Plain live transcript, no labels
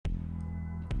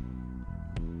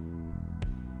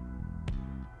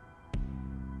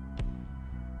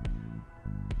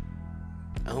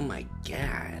Oh my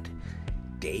god.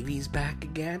 Davey's back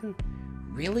again?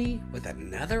 Really? With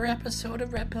another episode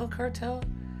of Red Pill Cartel?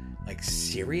 Like,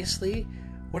 seriously?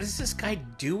 What does this guy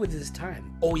do with his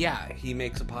time? Oh yeah, he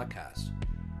makes a podcast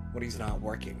when he's not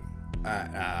working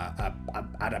at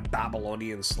a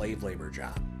Babylonian slave labor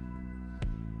job.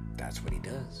 That's what he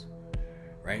does.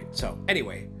 Right? So,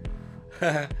 anyway,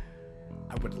 I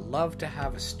would love to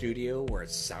have a studio where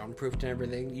it's soundproofed and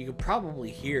everything. You could probably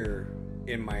hear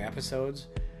in my episodes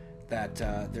that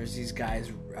there's these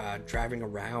guys driving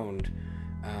around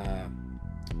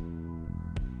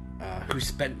who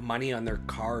spent money on their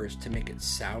cars to make it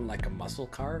sound like a muscle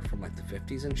car from like the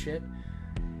 50s and shit.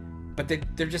 But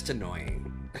they're just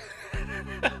annoying.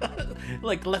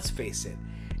 Like, let's face it.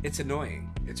 It's annoying.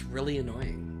 It's really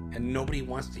annoying. And nobody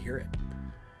wants to hear it.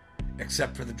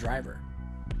 Except for the driver.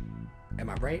 Am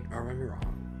I right or am I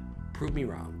wrong? Prove me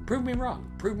wrong. Prove me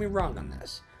wrong. Prove me wrong on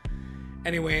this.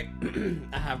 Anyway,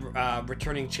 I have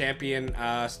returning champion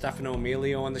Stefano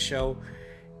Emilio on the show.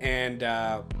 And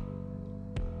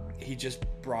he just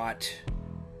brought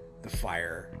the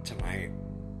fire tonight.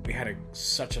 We had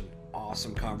such an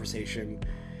awesome conversation.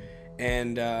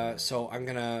 And so I'm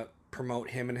going to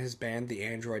promote him and his band, The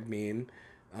Android Meme.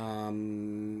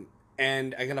 And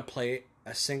I'm going to play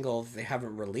a single they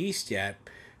haven't released yet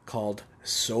called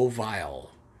So Vile.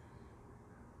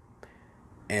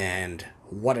 And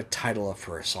what a title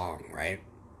for a song, right?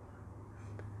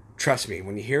 Trust me,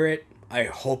 when you hear it, I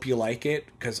hope you like it,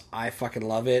 because I fucking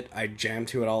love it. I jam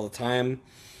to it all the time.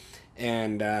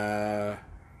 And,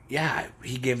 yeah,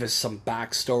 he gave us some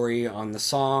backstory on the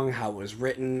song, how it was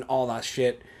written, all that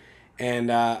shit.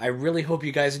 And I really hope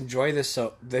you guys enjoy this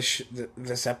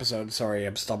episode. Sorry,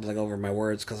 I'm stumbling over my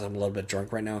words because I'm a little bit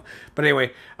drunk right now. But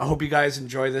anyway, I hope you guys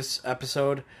enjoy this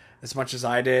episode as much as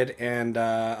I did. And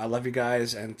I love you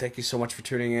guys, and thank you so much for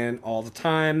tuning in all the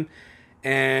time.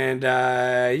 And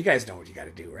you guys know what you got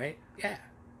to do, right?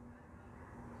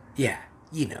 Yeah,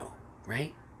 you know,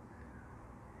 right?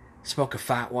 Smoke a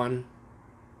fat one.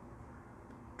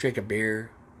 Drink a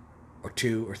beer, or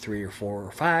 2, or 3, or 4,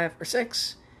 or 5, or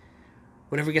 6.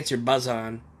 Whatever gets your buzz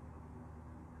on.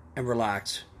 And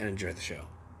relax and enjoy the show.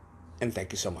 And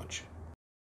thank you so much.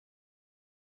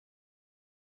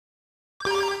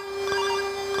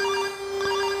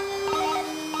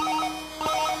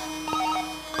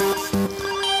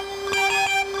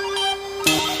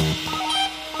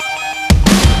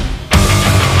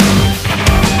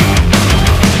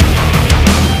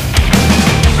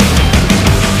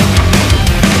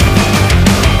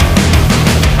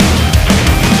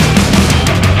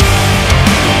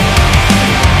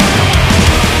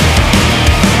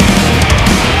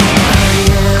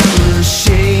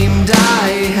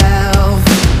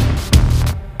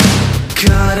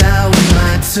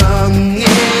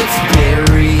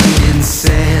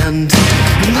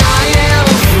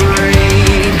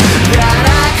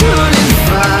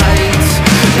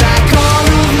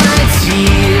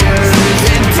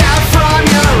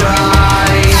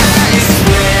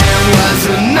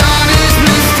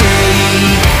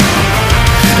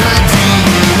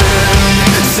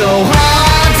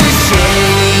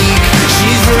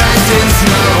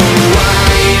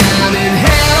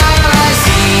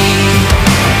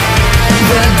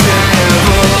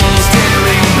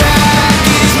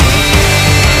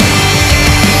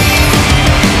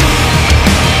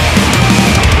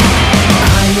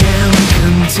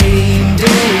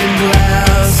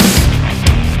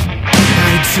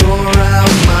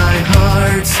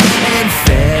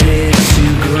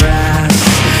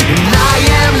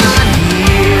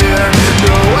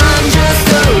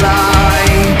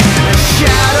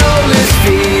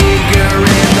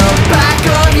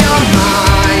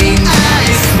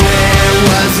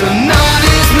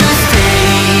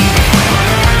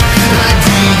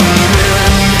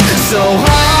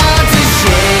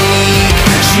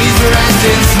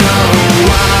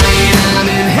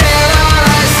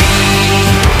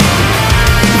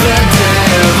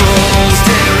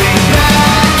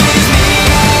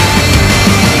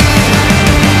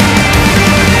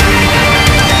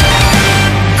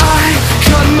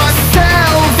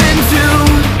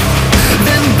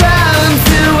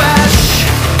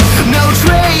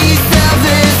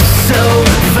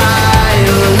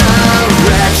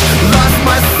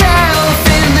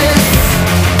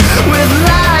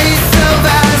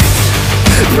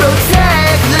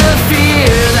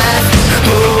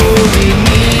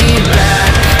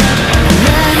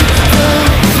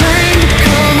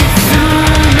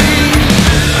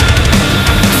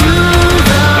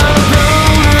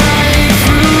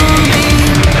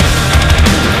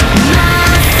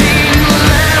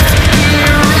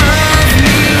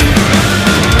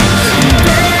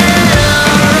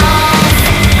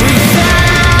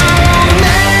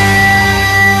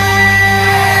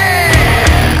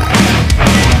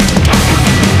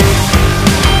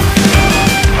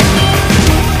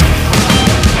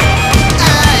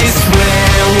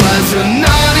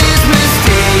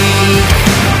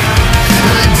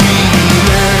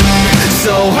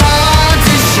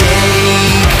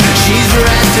 She's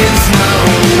dressed in snow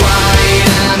white,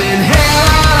 and in hell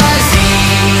I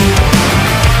see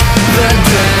the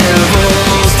devil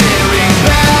staring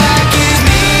back at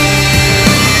me.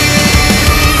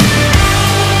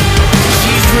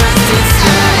 She's dressed in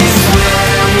snow, I swear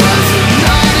it was an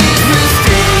honest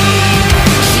mistake.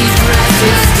 She's dressed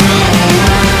in snow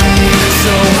white,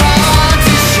 so hard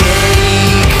to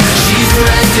shake. She's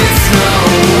dressed in snow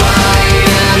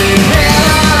white, and in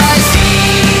hell I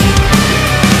see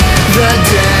the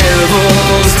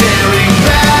devil staring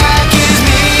back at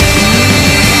me.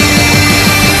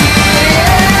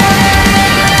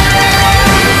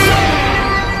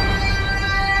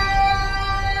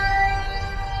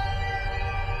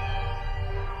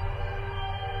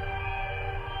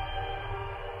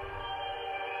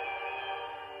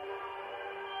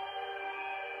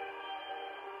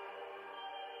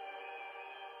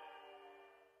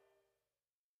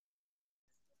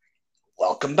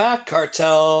 Welcome back,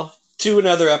 Cartel, to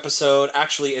another episode.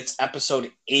 Actually, it's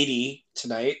episode 80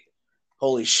 tonight.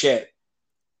 Holy shit.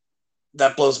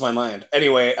 That blows my mind.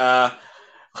 Anyway,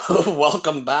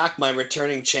 welcome back, my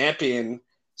returning champion,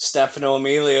 Stefano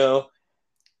Emilio.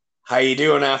 How you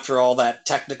doing after all that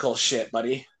technical shit,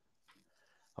 buddy?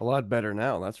 A lot better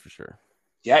now, that's for sure.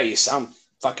 Yeah, you sound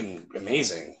fucking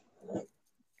amazing.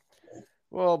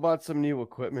 Well, bought some new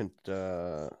equipment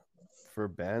for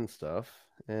band stuff,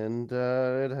 and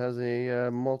it has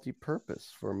a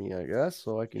multi-purpose for me, I guess,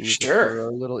 so I can use it for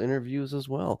little interviews as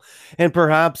well, and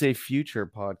perhaps a future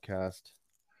podcast.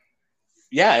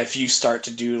 Yeah, if you start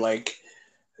to do like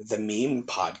the meme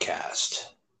podcast.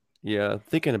 Yeah,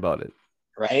 thinking about it.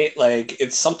 Right? Like,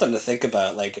 it's something to think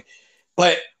about. Like,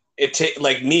 but it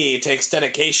takes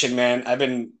dedication, man. I've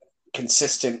been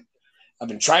consistent. I've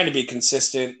been trying to be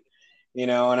consistent, you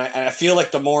know, and I feel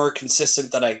like the more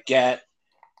consistent that I get,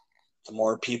 the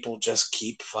more people just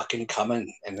keep fucking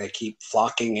coming, and they keep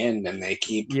flocking in, and they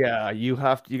keep. Yeah, you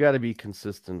got to be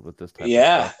consistent with this type of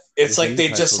stuff. It's like they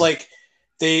just like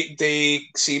they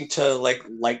seem to like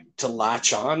to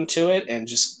latch on to it and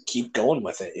just keep going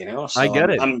with it, you know. So I get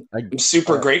it. I'm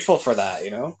super grateful for that, you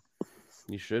know.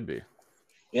 You should be.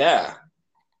 Yeah.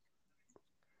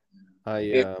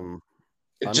 It's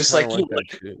just like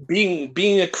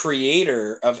being a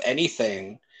creator of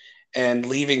anything and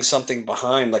leaving something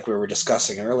behind, like we were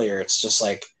discussing earlier. It's just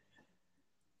like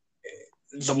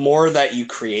the more that you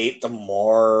create, the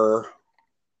more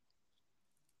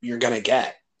you're gonna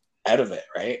get out of it,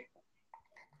 right?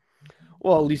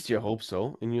 Well, at least you hope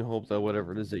so, and you hope that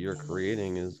whatever it is that you're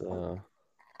creating is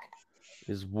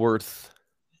worth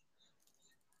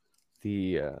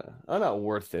the not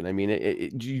worth it. I mean,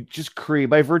 you just create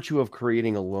by virtue of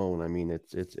creating alone. I mean,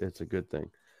 it's a good thing.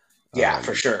 Yeah,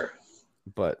 for sure.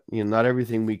 But you know, not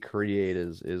everything we create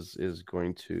is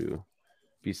going to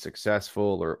be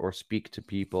successful or speak to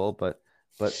people. But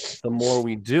the more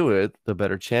we do it, the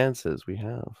better chances we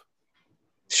have.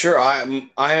 Sure,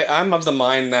 I'm of the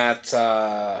mind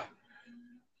that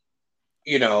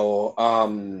you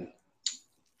know,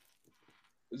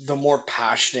 the more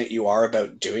passionate you are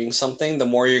about doing something, the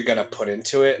more you're gonna put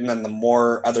into it, and then the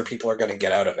more other people are gonna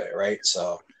get out of it, right?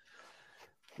 So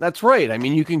that's right. I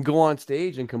mean, you can go on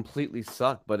stage and completely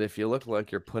suck, but if you look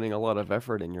like you're putting a lot of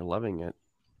effort and you're loving it,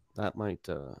 that might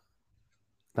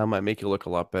make you look a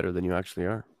lot better than you actually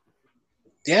are.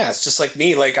 Yeah, it's just like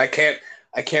me. Like I can't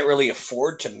really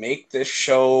afford to make this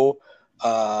show,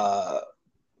 the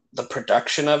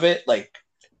production of it, like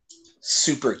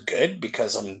super good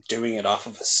because I'm doing it off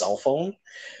of a cell phone.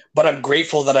 But I'm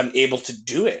grateful that I'm able to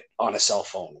do it on a cell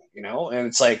phone, you know? And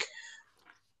it's like,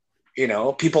 you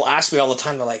know, people ask me all the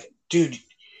time, they're like, dude,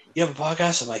 you have a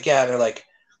podcast? I'm like, yeah. They're like,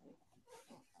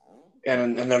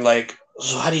 and they're like,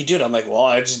 so how do you do it? I'm like, well,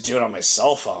 I just do it on my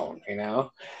cell phone, you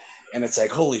know? And it's like,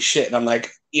 holy shit. And I'm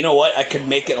like, you know what? I could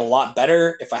make it a lot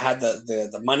better if I had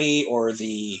the money or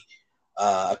the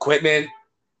equipment,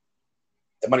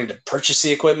 the money to purchase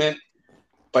the equipment.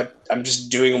 But I'm just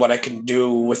doing what I can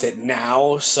do with it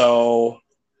now. So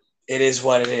it is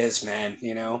what it is, man,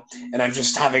 you know? And I'm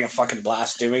just having a fucking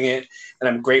blast doing it. And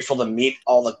I'm grateful to meet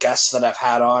all the guests that I've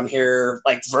had on here,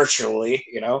 like virtually,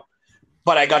 you know?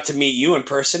 But I got to meet you in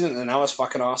person, and that was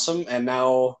fucking awesome. And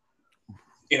now,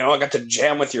 you know, I got to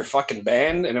jam with your fucking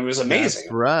band, and it was amazing.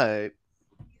 That's right.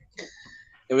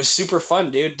 It was super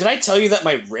fun, dude. Did I tell you that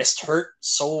my wrist hurt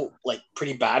so, like,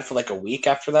 pretty bad for, like, a week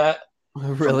after that?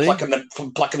 Really?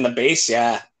 From plucking the bass,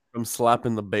 yeah. From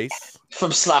slapping the bass?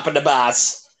 From slapping the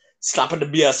bass. Slapping the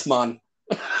bass, man.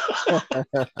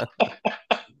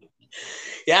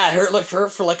 Yeah, it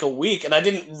hurt for like a week, and I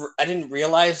didn't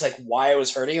realize like why it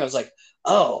was hurting. I was like,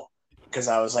 oh, because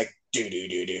I was like do do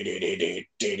do do do do do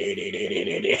do do do do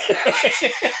do do.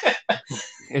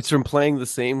 It's from playing the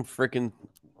same freaking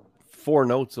 4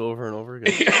 notes over and over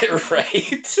again.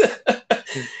 Right.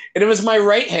 And it was my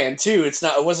right hand too. It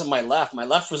wasn't my left. My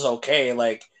left was okay,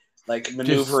 like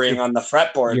maneuvering on the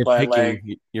fretboard, but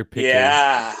you're picking.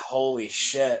 Yeah, holy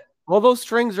shit. Well, those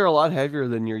strings are a lot heavier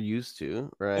than you're used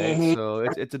to, right? Mm-hmm. So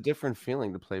it's a different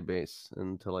feeling to play bass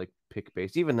and to like pick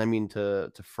bass. Even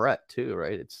to fret too,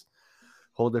 right? It's a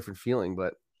whole different feeling.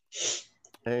 But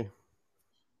hey,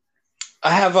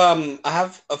 I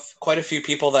have quite a few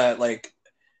people that like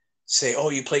say, "Oh,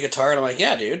 you play guitar?" And I'm like,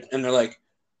 "Yeah, dude." And they're like,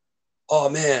 "Oh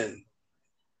man,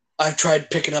 I've tried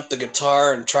picking up the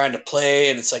guitar and trying to play,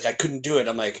 and it's like I couldn't do it."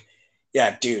 I'm like,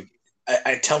 "Yeah, dude."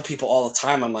 I tell people all the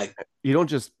time, I'm like, you don't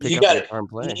just pick up the guitar and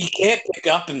play. You can't pick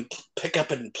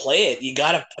up and play it. You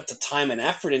got to put the time and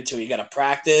effort into it. You got to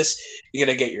practice. You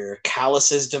got to get your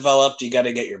calluses developed. You got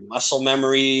to get your muscle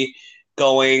memory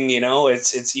going. You know,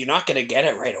 it's you're not going to get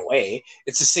it right away.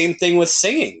 It's the same thing with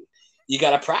singing. You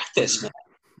got to practice, man.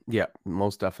 Yeah,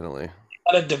 most definitely.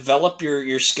 You got to develop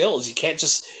your skills. You can't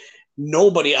just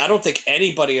I don't think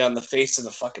anybody on the face of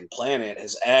the fucking planet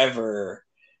has ever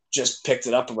just picked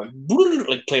it up and went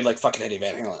like played like fucking Eddie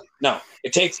Van Halen. No,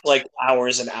 it takes like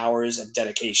hours and hours of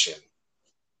dedication.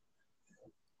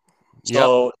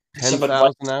 So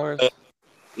 10,000 hours.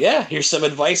 Yeah, here's some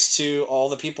advice to all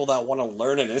the people that want to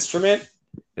learn an instrument.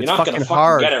 You're not going to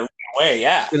hard. Get it right away.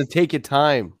 Yeah, it's going to take you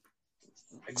time.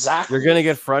 Exactly. You're going to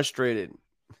get frustrated.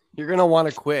 You're going to want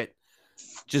to quit.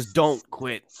 Just don't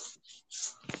quit.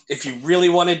 If you really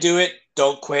want to do it,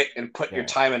 don't quit and put your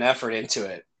time and effort into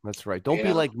it. That's right. Don't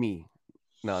be like me.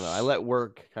 No. I let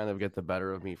work kind of get the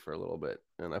better of me for a little bit,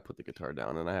 and I put the guitar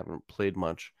down, and I haven't played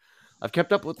much. I've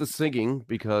kept up with the singing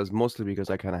mostly because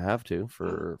I kind of have to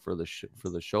for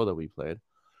the show that we played.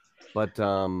 But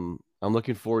I'm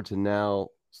looking forward to now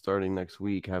starting next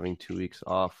week having 2 weeks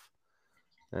off,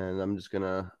 and I'm just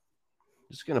gonna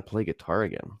play guitar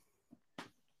again.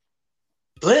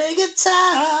 Play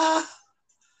guitar.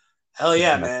 Hell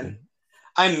yeah, man.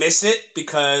 I miss it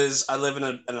because I live in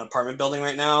an apartment building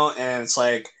right now, and it's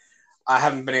like I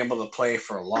haven't been able to play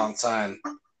for a long time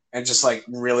and just like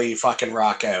really fucking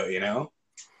rock out, you know?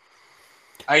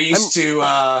 I used to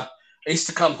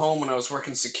come home when I was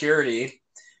working security.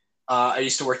 I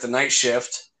used to work the night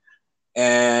shift,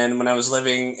 and when I was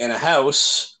living in a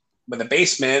house with a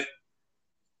basement,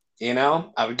 you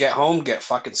know, I would get home, get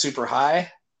fucking super high,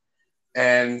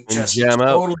 and just jam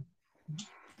totally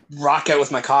rock out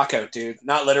with my cock out, dude.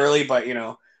 Not literally, but you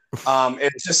know,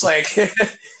 it's just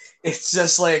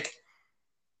like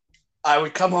I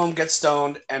would come home, get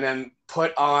stoned, and then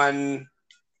put on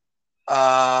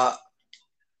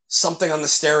something on the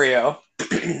stereo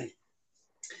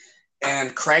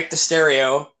and crank the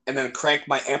stereo and then crank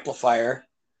my amplifier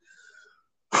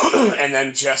and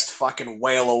then just fucking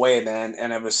wail away, man.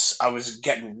 And I was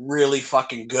getting really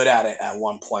fucking good at it at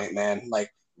one point, man.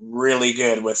 Like really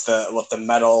good with the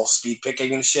metal speed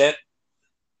picking and shit.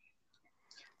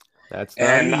 That's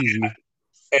not easy.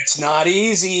 It's not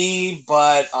easy,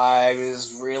 but I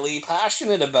was really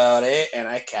passionate about it, and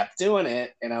I kept doing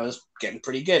it, and I was getting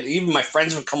pretty good. Even my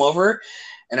friends would come over,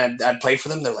 and I'd play for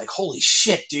them. They're like, "Holy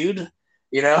shit, dude!"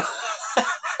 You know,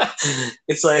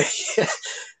 it's like,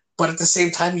 but at the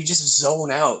same time, you just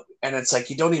zone out, and it's like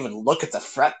you don't even look at the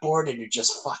fretboard, and you're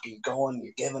just fucking going.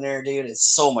 You're giving her, dude. It's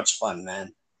so much fun,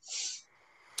 man.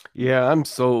 Yeah, I'm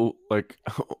so like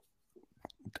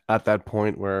at that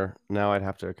point where now I'd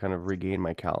have to kind of regain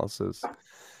my calluses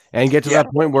and get to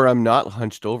that point where I'm not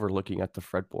hunched over looking at the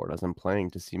fretboard as I'm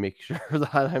playing to make sure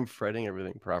that I'm fretting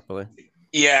everything properly.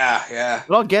 Yeah.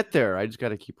 But I'll get there. I just got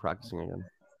to keep practicing again.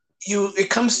 It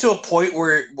comes to a point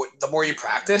where the more you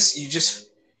practice, you're just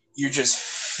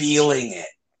feeling it.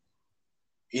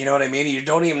 You know what I mean? You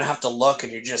don't even have to look,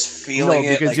 and you're just feeling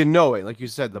it. Because you know it. Like you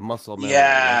said, the muscle memory.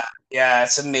 Yeah, yeah,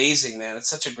 it's amazing, man. It's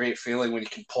such a great feeling when you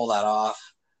can pull that off.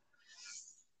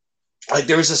 Like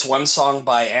there was this one song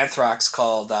by Anthrax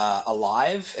called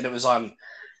Alive, and it was on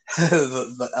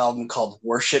the album called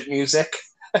Worship Music.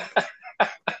 And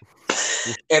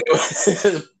it was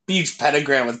a huge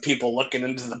pentagram with people looking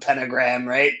into the pentagram,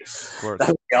 right? That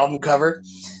was the album cover.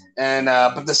 And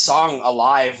but the song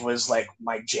Alive was like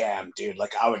my jam, dude.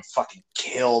 Like I would fucking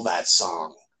kill that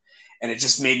song. And it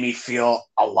just made me feel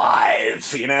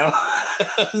alive, you know?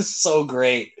 It was so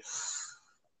great.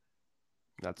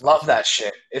 That's Love awesome. that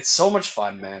shit. It's so much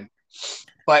fun, man.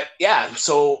 But yeah,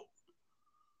 so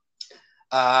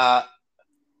well,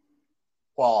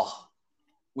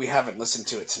 we haven't listened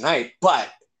to it tonight, but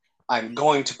I'm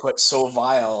going to put So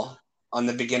Vile on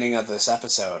the beginning of this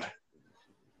episode.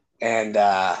 And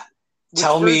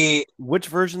tell me which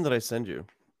version did I send you?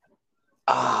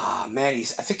 Ah, man, I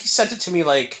think he sent it to me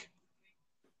like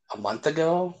a month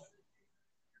ago,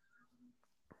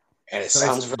 and Did I it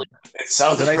sounds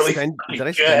did I really send fucking did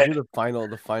I send good. you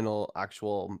the final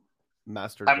actual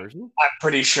mastered I'm version? I'm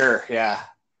pretty sure. Yeah,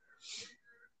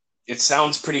 it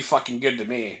sounds pretty fucking good to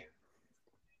me.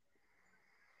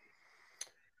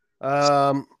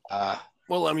 Um, Uh,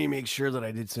 well, let me make sure that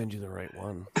I did send you the right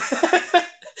one.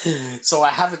 so I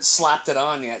haven't slapped it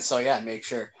on yet. So yeah, make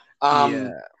sure. Yeah.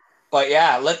 But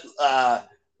yeah,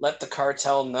 let the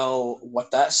cartel know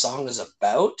what that song is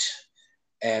about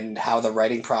and how the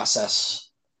writing process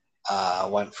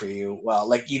went for you. Well,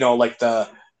 like like the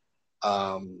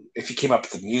if you came up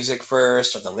with the music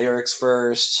first or the lyrics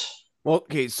first. Well,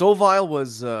 okay, So Vile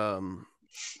was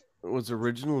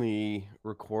originally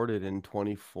recorded in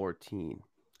 2014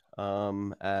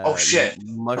 Oh at shit!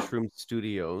 Mushroom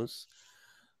Studios,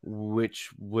 which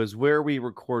was where we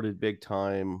recorded Big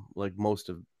Time, like most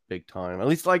of Big Time. At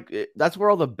least that's where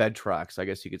all the bed tracks, I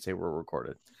guess you could say, were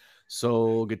recorded.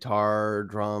 So guitar,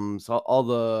 drums, all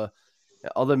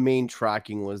the main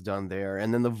tracking was done there,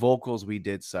 and then the vocals we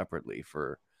did separately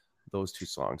for those two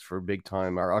songs, for Big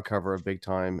Time, our cover of Big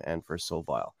Time, and for So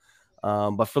Vile.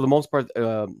 But for the most part,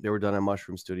 they were done at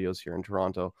Mushroom Studios here in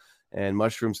Toronto, and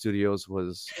Mushroom Studios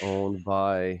was owned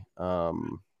by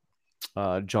John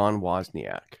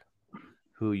Wozniak,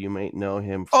 who you might know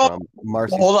him Oh, from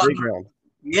Marcy's hold on. Playground.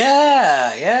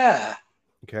 Yeah, yeah.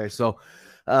 Okay, so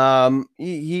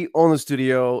he owned the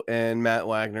studio, and Matt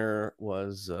Wagner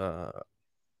was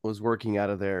working out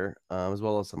of there, as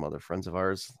well as some other friends of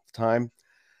ours at the time.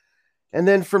 And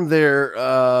then from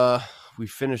there, we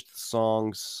finished the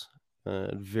songs,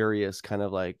 various kind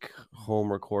of like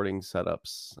home recording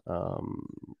setups.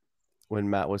 When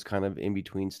Matt was kind of in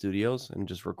between studios and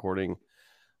just recording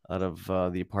out of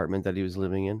the apartment that he was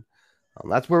living in.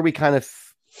 That's where we kind of,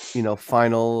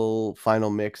 final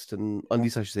mixed, and at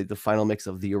least I should say the final mix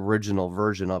of the original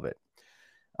version of it.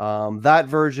 That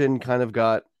version kind of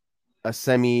got a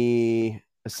semi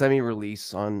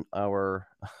release on our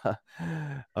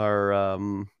our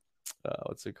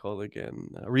what's it called again,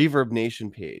 Reverb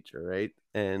Nation page, all right.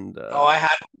 And Oh, I had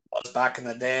those back in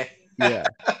the day. yeah,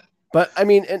 but I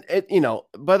mean, and it,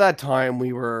 by that time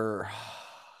we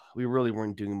really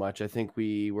weren't doing much. I think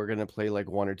we were going to play like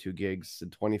one or two gigs in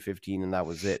 2015, and that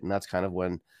was it. And that's kind of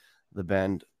when the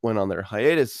band went on their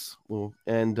hiatus,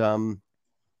 and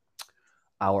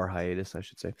our hiatus, I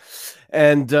should say.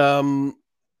 And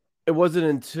it wasn't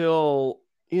until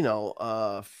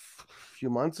a few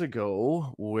months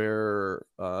ago where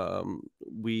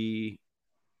we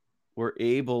were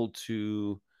able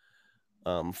to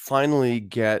finally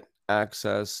get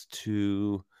access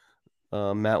to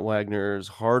Matt Wagner's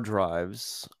hard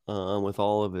drives with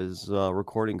all of his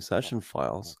recording session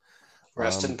files.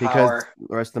 Rest in Because power.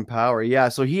 rest in power, yeah.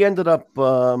 So he ended up,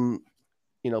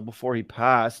 before he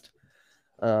passed,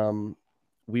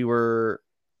 we were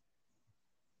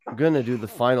gonna do the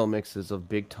final mixes of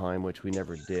Big Time, which we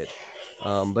never did.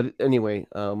 But anyway,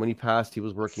 when he passed, he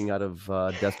was working out of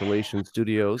Desolation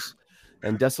Studios,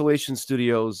 and Desolation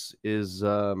Studios is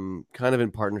kind of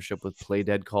in partnership with Play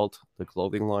Dead Cult, the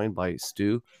clothing line by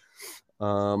Stu,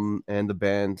 and the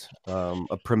band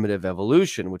A Primitive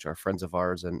Evolution, which are friends of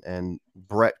ours, and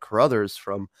Brett Carruthers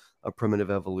from A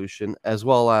Primitive Evolution, as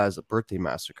well as Birthday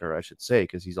Massacre, I should say,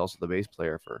 because he's also the bass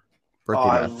player for Oh, Birthday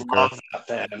I Massacre, love that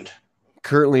band.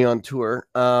 currently on tour.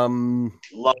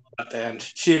 Love that band.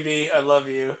 Chibi, I love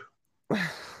you.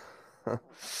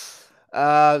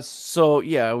 So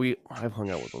yeah, I've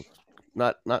hung out with those,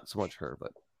 not so much her,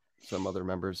 but some other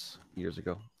members years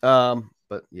ago.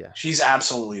 But yeah, She's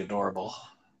absolutely adorable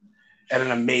and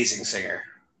an amazing singer.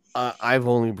 I've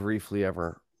only briefly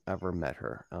ever met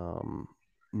her.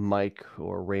 Mike,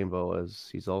 or Rainbow as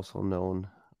he's also known,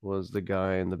 was the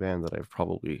guy in the band that I've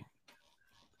probably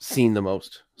seen the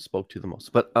most, spoke to the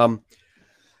most. But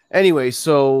anyway,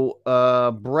 so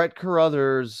Brett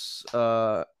Carruthers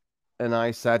and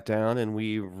I sat down and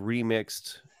we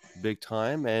remixed Big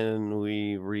Time, and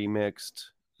we remixed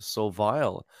So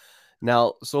Vile.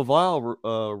 Now, So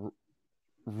Vile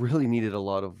really needed a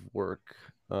lot of work,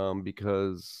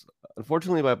 because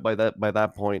unfortunately by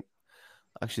that point,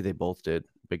 actually they both did.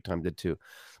 Big Time did too,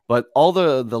 but all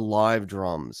the live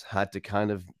drums had to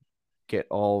kind of get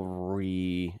all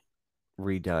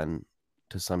redone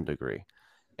to some degree.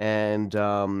 And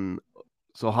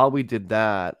so how we did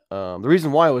that, the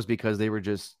reason why was because they were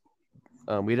just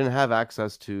we didn't have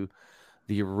access to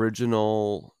the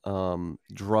original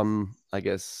drum, I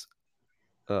guess,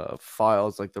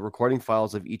 files, like the recording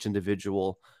files of each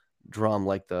individual drum,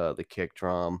 like the kick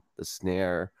drum, the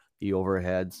snare, the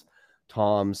overheads,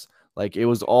 toms, Like it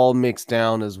was all mixed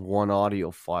down as one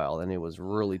audio file, and it was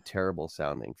really terrible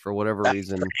sounding for whatever That's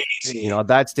reason. crazy. At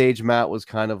that stage, Matt was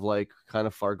kind of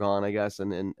far gone, I guess,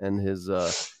 and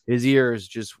his ears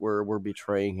just were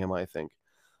betraying him, I think.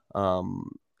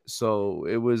 So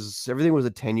everything was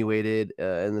attenuated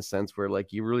in the sense where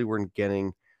like you really weren't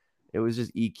getting. It was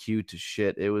just EQ to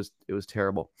shit. It was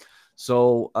terrible.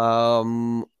 So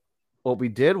what we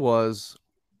did was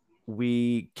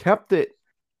we kept it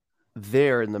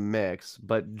there in the mix,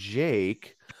 but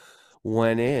Jake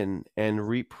went in and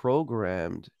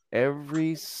reprogrammed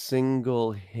every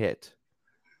single hit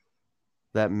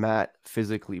that Matt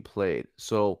physically played.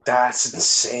 So That's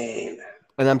insane.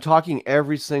 and I'm talking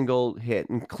every single hit,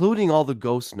 including all the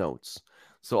ghost notes.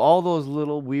 So all those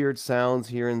little weird sounds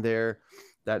here and there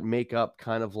that make up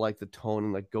kind of like the tone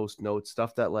and like ghost notes,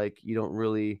 stuff that like you don't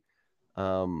really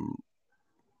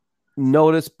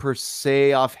notice per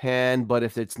se offhand, but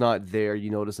if it's not there, you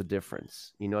notice a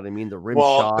difference. You know what I mean? The rim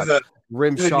shot,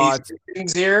 rim shots.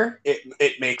 Here,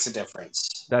 it makes a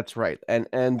difference. That's right.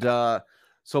 And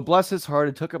so bless his heart,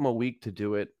 it took him a week to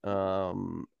do it.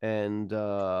 And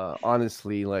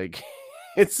honestly, like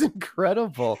it's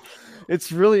incredible.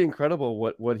 It's really incredible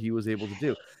what he was able to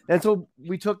do. And so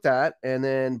we took that, and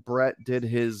then Brett did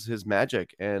his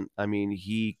magic, and I mean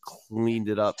he cleaned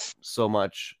it up so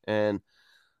much and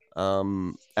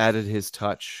added his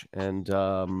touch and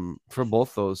for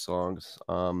both those songs.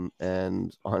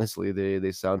 And honestly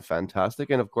they sound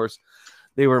fantastic. And of course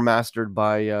they were mastered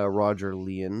by Roger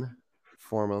Leon,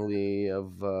 formerly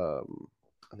of I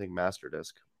think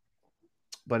Masterdisc.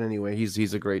 But anyway,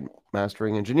 he's a great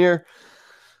mastering engineer.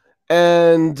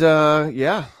 And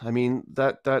yeah, I mean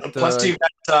that plus you got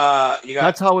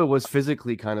that's how it was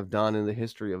physically kind of done in the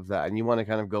history of that. And you want to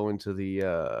kind of go into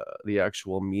the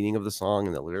actual meaning of the song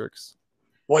and the lyrics.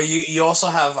 Well, you also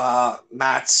have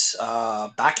Matt's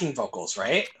backing vocals,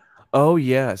 right? Oh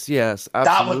yes,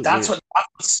 absolutely. That's what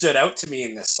stood out to me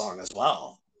in this song as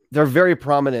well. They're very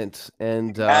prominent,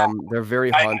 and they're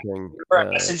very haunting,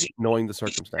 knowing the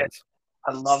circumstance.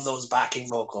 I love those backing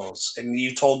vocals, and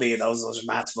you told me those are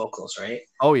Matt's vocals, right?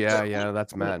 Oh yeah,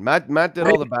 that's Matt. Matt did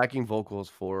all the backing vocals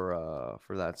for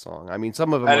that song. I mean,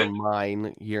 some of them are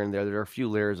mine here and there. There are a few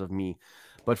layers of me,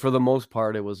 but for the most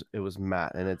part, it was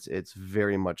Matt, and it's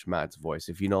very much Matt's voice.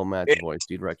 If you know Matt's voice,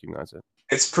 you'd recognize it.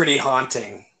 It's pretty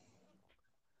haunting.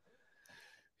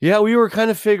 Yeah, we were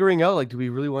kind of figuring out, like, do we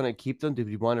really want to keep them? Did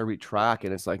we want to retrack?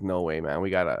 And it's like, no way, man.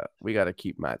 We gotta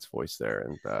keep Matt's voice there.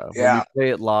 And when we play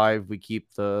it live, we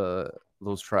keep those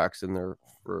tracks in there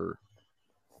for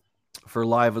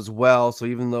live as well. So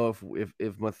even though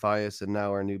if Matthias and now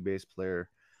our new bass player,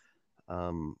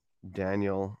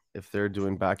 Daniel, if they're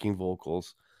doing backing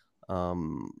vocals,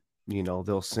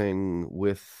 they'll sing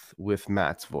with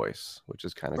Matt's voice, which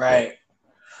is kind of right. Cool.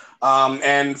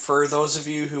 And for those of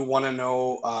you who want to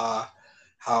know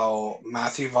how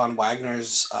Matthew Von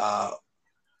Wagner's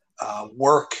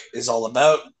work is all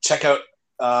about, check out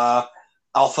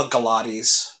Alpha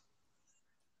Galates.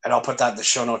 And I'll put that in the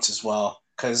show notes as well,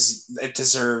 because it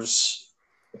deserves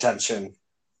attention.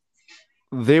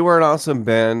 They were an awesome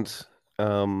band.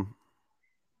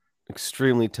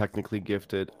 Extremely technically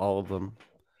gifted, all of them.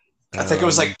 I think it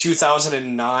was like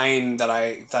 2009 that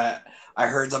I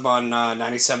heard them on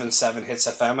 97.7 Hits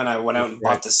FM, and I went out and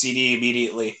bought the CD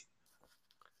immediately.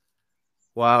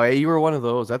 Wow, hey, you were one of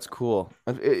those. That's cool.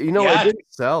 It didn't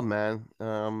sell, man.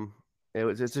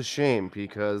 It's a shame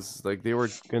because like there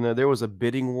was a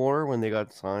bidding war when they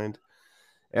got signed.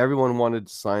 Everyone wanted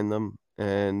to sign them,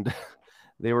 and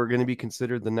they were going to be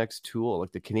considered the next Tool,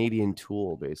 like the Canadian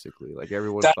Tool, basically. Like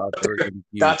everyone thought they were going to be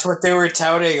huge. That's what they were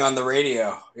touting on the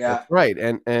radio. Yeah, that's right.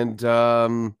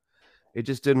 And it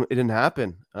just didn't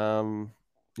happen.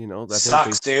 That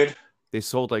sucks, dude. They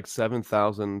sold like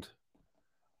 7,000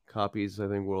 copies, I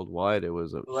think, worldwide. It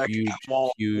was a huge.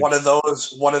 One of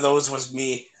those was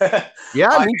me.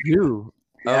 Yeah, me too.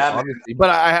 Yeah, obviously.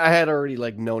 But I had already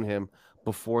like known him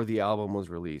before the album was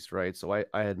released, right? So I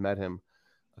had met him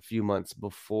a few months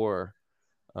before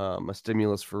A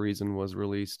Stimulus for Reason was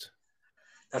released.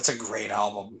 That's a great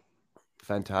album.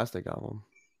 Fantastic album.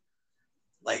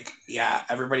 Like, yeah,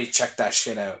 everybody check that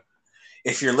shit out.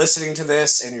 If you're listening to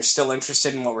this and you're still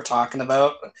interested in what we're talking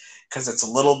about, because it's a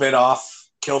little bit off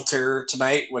kilter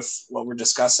tonight with what we're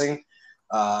discussing,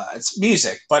 it's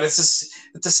music, but it's just,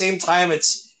 at the same time, it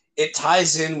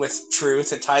ties in with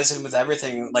truth. It ties in with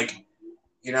everything. Like,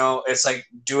 it's like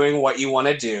doing what you want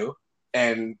to do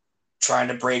and trying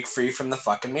to break free from the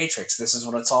fucking matrix. This is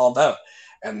what it's all about.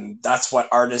 And that's what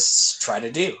artists try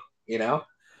to do,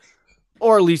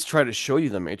 Or at least try to show you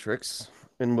the matrix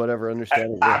in whatever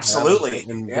understanding they have Absolutely.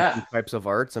 in Yeah. different types of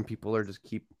art. Some people are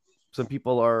some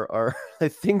people are I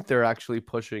think they're actually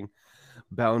pushing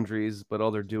boundaries, but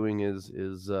all they're doing is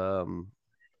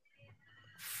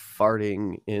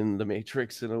farting in the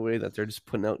matrix in a way that they're just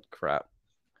putting out crap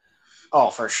Oh,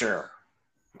 for sure.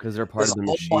 because they're part There's of a the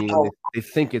whole machine bunch and of, they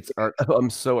think it's art. I'm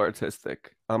so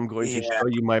artistic. I'm going to yeah, show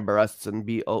you my breasts and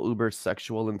be all uber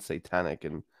sexual and satanic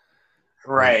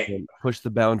right. and push the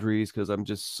boundaries because I'm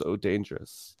just so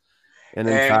dangerous. And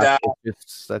in And fact,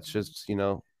 that's just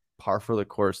par for the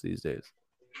course these days.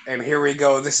 and here we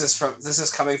go. This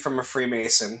is coming from a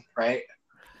Freemason, right?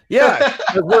 Yeah,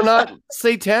 because we're not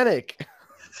satanic.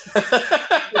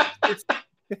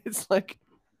 It's like,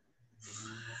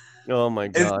 oh my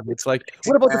god! It's like,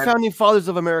 what about the founding fathers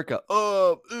of America?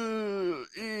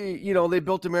 They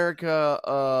built America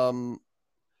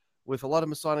with a lot of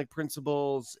Masonic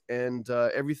principles, and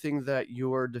everything that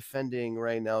you're defending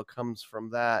right now comes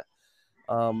from that.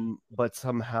 But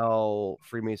somehow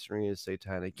Freemasonry is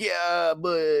satanic. Yeah,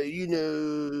 but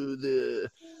the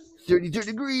 33rd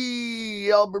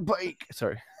degree Albert Pike.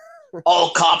 Sorry. All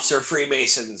cops are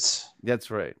Freemasons.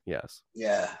 That's right. Yes.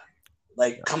 Yeah.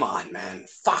 Like, come on, man.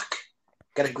 Fuck.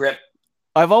 Get a grip.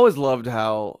 I've always loved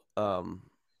how and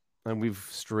we've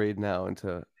strayed now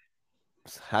into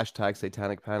hashtag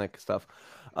satanic panic stuff.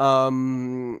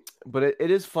 But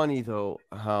it is funny though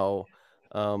how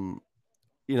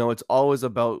it's always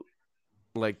about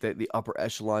like the upper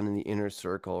echelon and the inner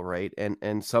circle, right?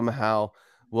 And somehow,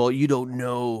 well, you don't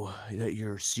know that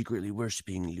you're secretly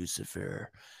worshiping Lucifer.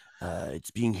 It's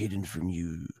being hidden from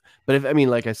you. But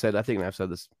like I said, I think I've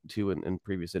said this too in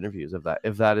previous interviews,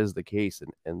 if that is the case,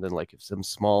 and then like if some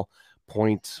small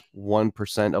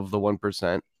 0.1% of the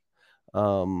 1%,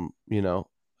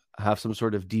 have some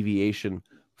sort of deviation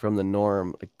from the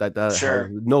norm, like that Sure.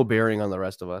 has no bearing on the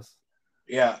rest of us.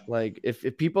 Yeah. Like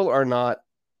if people are not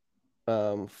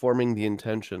forming the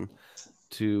intention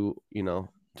to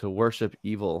worship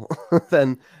evil,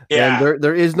 then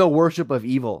there is no worship of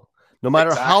evil. No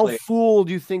matter how fooled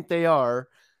you think they are,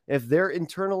 if their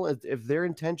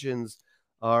intentions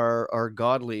are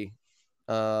godly,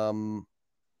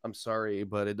 I'm sorry,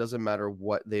 but it doesn't matter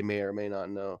what they may or may not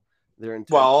know. Their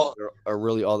intentions are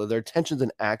really all that. Their intentions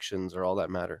and actions are all that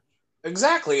matter.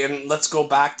 Exactly, and let's go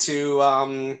back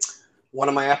to one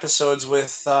of my episodes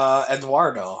with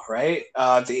Eduardo, right?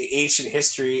 The ancient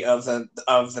history of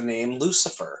the name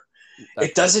Lucifer.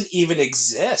 It doesn't even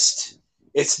exist.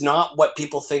 It's not what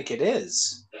people think it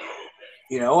is.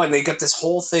 And they got this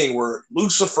whole thing where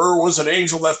Lucifer was an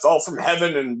angel that fell from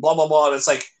heaven and blah, blah, blah. And it's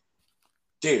like,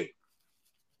 dude,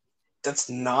 that's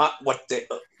not what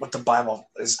the Bible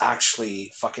is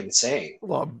actually fucking saying.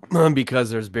 Well, because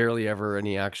there's barely ever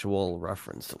any actual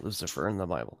reference to Lucifer in the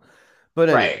Bible. But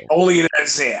anyway. Right, only in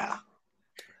Isaiah.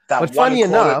 But funny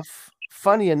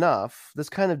enough, this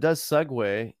kind of does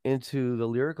segue into the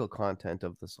lyrical content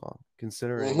of the song,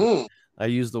 considering I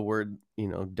use the word,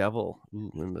 devil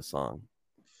in the song.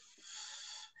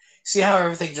 See how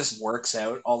everything just works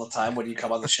out all the time when you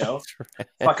come on the show? Right.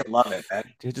 Fucking love it, man.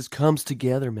 It just comes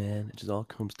together, man. It just all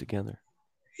comes together.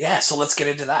 Yeah, so let's get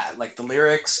into that. Like the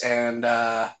lyrics and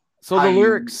so the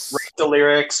lyrics. Rate the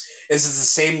lyrics. Is it the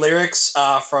same lyrics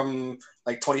from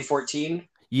like 2014?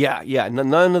 Yeah.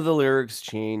 None of the lyrics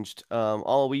changed.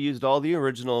 We used all the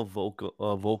original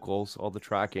vocals, all the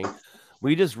tracking.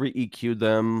 We just re-EQ'd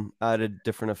them, added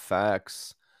different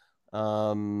effects.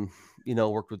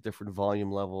 Worked with different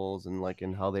volume levels and like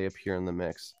in how they appear in the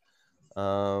mix.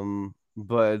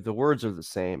 But the words are the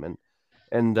same,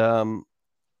 and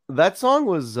that song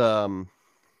was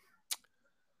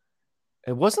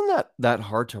it wasn't that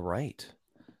hard to write.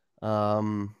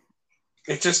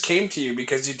 It just came to you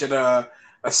because you did a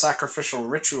sacrificial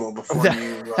ritual before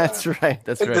you. That's right.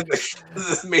 Made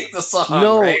the song.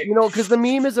 No, right? Because the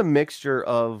meme is a mixture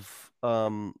of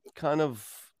kind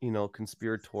of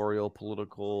conspiratorial,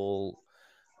 political,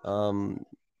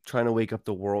 trying to wake up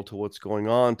the world to what's going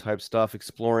on type stuff,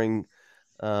 exploring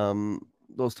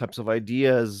those types of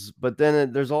ideas. But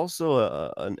then there's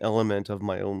also an element of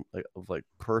my own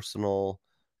personal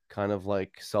kind of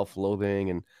like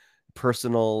self-loathing and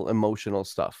personal emotional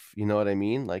stuff. You know what I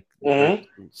mean? Like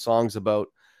songs about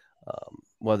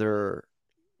whether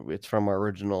it's from our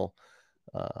original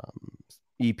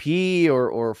EP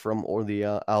or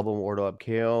the album Ordo Ab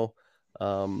Chao.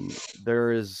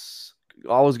 There is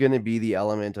always going to be the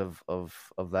element of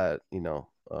that,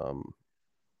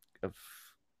 of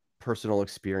personal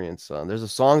experience. There's a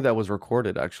song that was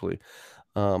recorded actually,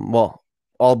 all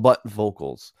but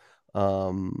vocals,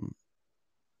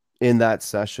 in that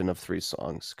session of 3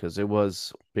 songs, because it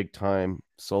was Big Time,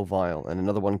 So Vile, and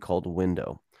another one called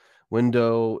Window.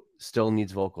 Window still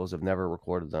needs vocals. I've never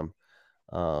recorded them.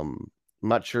 I'm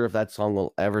not sure if that song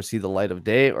will ever see the light of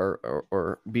day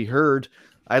or be heard.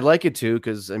 I'd like it to,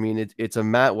 because I mean it's a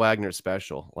Matt Wagner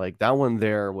special. Like that one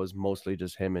there was mostly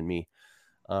just him and me.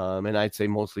 And I'd say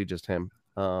mostly just him.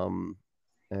 And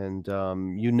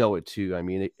you know it too. I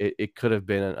mean, it could have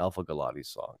been an Alpha Galati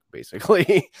song,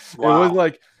 basically. Wow. It was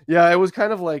like, yeah, it was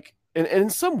kind of like, and in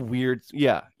some weird,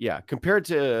 yeah, compared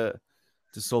to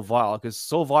So Vile, because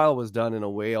So Vile was done in a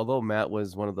way, although Matt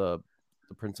was one of the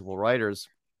principal writers,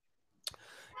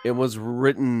 it was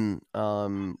written,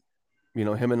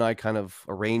 him and I kind of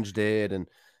arranged it and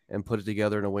put it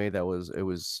together in a way that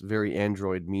was very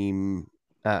Android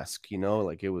meme-esque,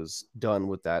 like it was done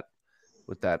with that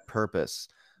purpose.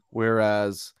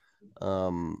 Whereas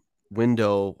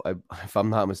Window, if I'm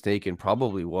not mistaken,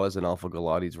 probably was an Alpha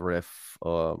Galati's riff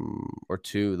or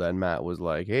two that Matt was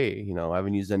like, hey, I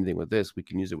haven't used anything with this. We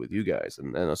can use it with you guys.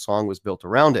 And a song was built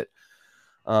around it.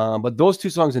 But those 2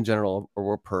 songs in general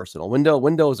were personal.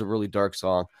 Window is a really dark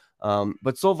song.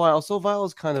 But So Vile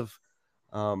is kind of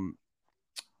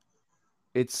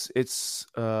it's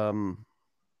a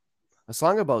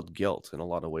song about guilt in a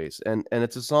lot of ways. And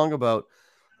it's a song about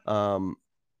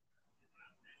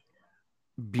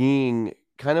being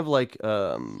kind of like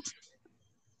 2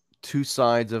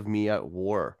 sides of me at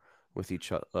war with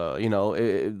each other.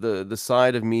 The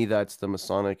side of me that's the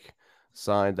Masonic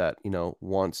side that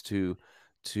wants to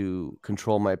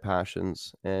control my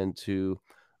passions and to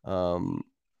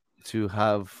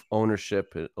have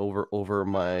ownership over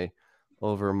my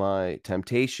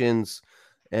temptations,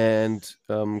 and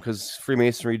because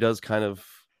Freemasonry does kind of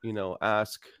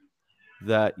ask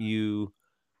that you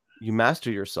master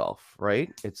yourself,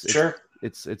 right? Sure.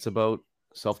 It's about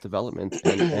self-development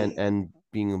and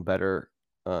being better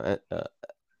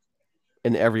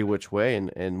in every which way,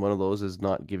 and one of those is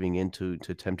not giving into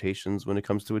temptations when it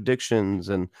comes to addictions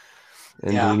and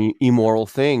doing immoral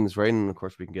things, right? And of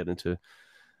course we can get into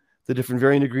the different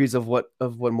varying degrees of what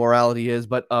morality is,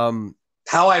 but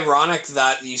how ironic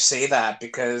that you say that,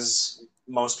 because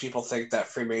most people think that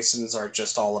Freemasons are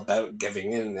just all about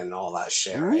giving in and all that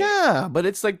shit, right? Yeah, but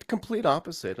it's like the complete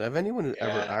opposite. If anyone who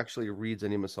ever actually reads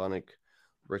any Masonic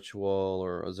ritual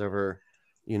or has ever,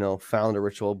 found a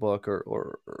ritual book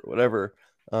or whatever,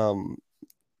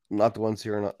 not the ones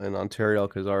here in Ontario,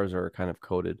 because ours are kind of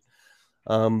coded.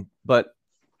 But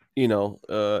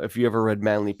if you ever read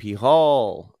Manly P.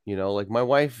 Hall, like my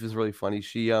wife is really funny.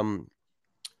 She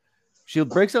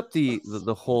breaks up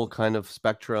the whole kind of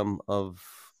spectrum of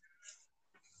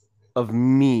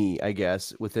me, I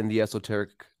guess, within the esoteric,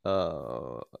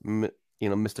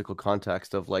 mystical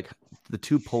context of like the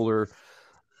 2 polar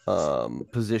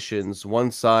positions.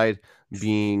 One side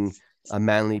being a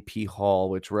Manly P. Hall,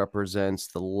 which represents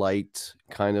the light,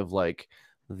 kind of like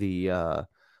the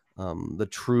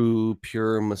true,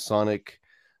 pure Masonic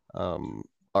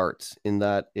art, in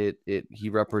that he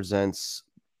represents,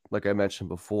 like I mentioned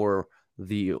before,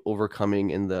 the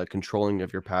overcoming and the controlling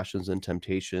of your passions and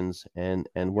temptations, and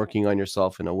working on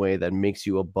yourself in a way that makes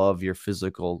you above your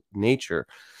physical nature.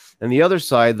 And the other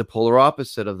side, the polar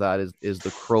opposite of that, is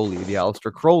the Crowley, the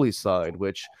Aleister Crowley side,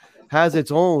 which has its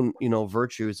own,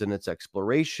 virtues in its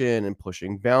exploration and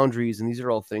pushing boundaries. And these are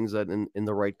all things that in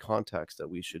the right context that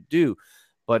we should do.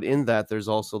 But in that, there's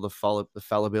also the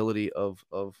fallibility of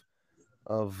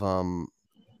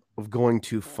going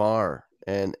too far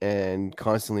and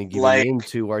constantly giving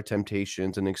into our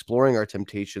temptations and exploring our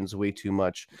temptations way too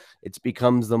much. It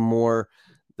becomes the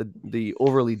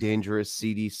overly dangerous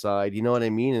seedy side, you know what I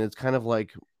mean? And it's kind of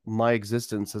like my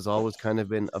existence has always kind of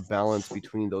been a balance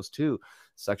between those 2: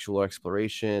 sexual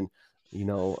exploration,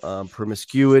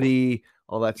 promiscuity,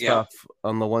 all that stuff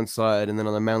on the one side, and then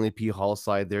on the Manly P. Hall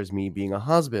side, there's me being a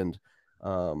husband,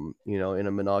 in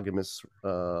a monogamous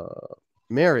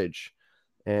marriage.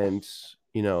 And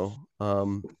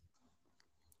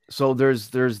so there's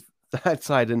that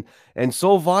side, and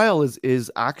So Vile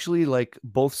is actually like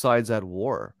both sides at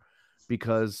war,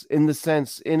 because in a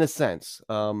sense,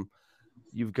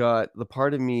 you've got the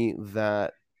part of me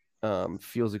that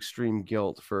feels extreme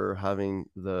guilt for having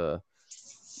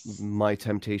my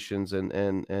temptations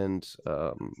and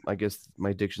I guess my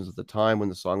addictions at the time when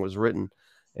the song was written,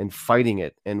 and fighting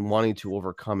it and wanting to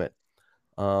overcome it.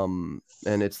 And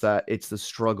it's the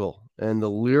struggle, and the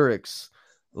lyrics,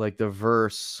 like the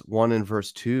verse 1 and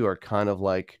verse 2, are kind of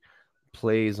like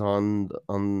plays on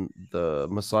the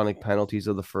Masonic penalties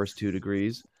of the first 2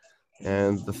 degrees,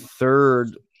 and the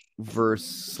third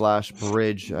verse /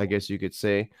 bridge, I guess you could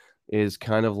say, is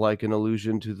kind of like an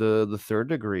allusion to the third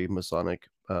degree Masonic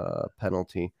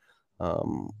penalty,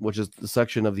 which is the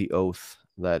section of the oath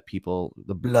that people,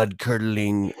 the blood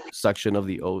curdling section of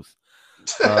the oath,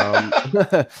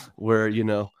 where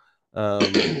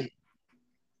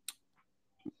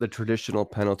the traditional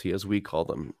penalty, as we call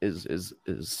them, is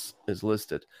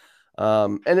listed.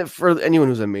 And for anyone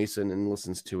who's a Mason and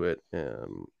listens to it,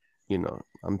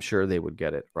 I'm sure they would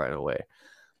get it right away.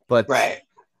 But right.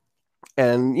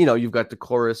 And you've got the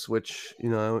chorus, which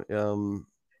it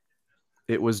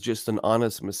was just an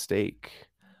honest mistake,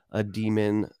 a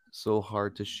demon so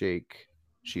hard to shake.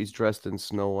 She's dressed in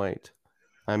Snow White.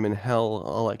 I'm in hell,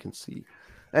 all I can see.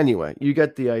 Anyway, you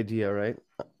get the idea, right?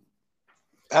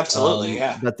 Absolutely,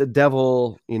 yeah. That the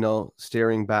devil,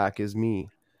 staring back is me.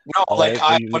 No, right?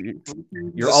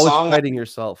 You're always fighting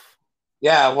yourself.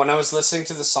 Yeah, when I was listening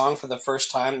to the song for the first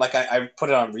time, like I put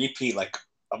it on repeat like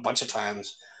a bunch of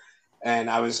times, and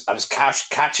I was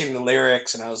catching the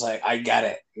lyrics, and I was like, I get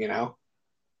it,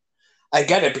 I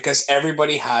get it, because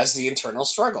everybody has the internal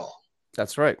struggle.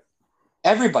 That's right.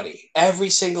 Everybody, every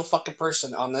single fucking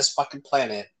person on this fucking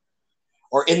planet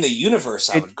or in the universe,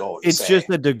 I would go. It's just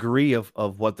a degree of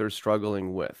what they're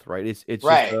struggling with, right? It's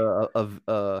right. Just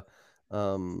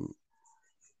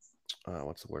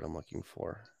what's the word I'm looking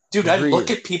for? Dude, degree. I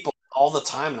look at people all the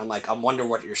time, and I'm like, I wonder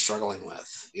what you're struggling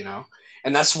with,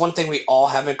 And that's one thing we all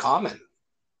have in common.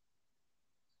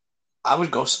 I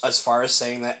would go as far as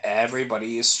saying that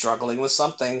everybody is struggling with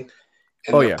something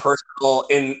in their personal,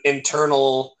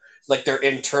 internal, like their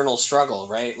internal struggle,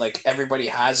 right? Like everybody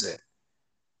has it.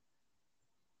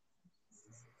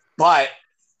 But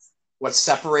what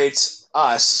separates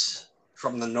us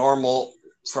from the normal,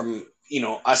 from,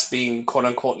 us being quote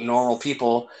unquote normal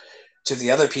people to the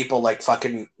other people, like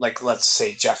fucking, like, let's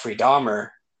say Jeffrey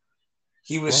Dahmer,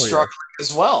 he was struggling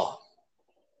as well.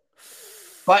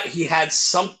 But he had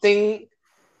something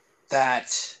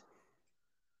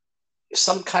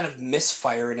some kind of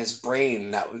misfire in his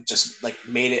brain that was just like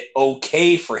made it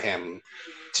okay for him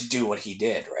to do what he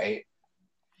did, right?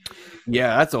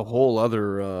 Yeah, that's a whole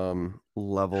other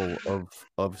level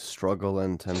of struggle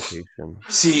and temptation.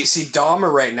 See,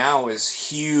 Dahmer right now is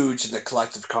huge in the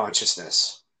collective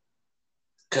consciousness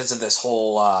because of this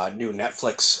whole new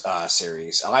Netflix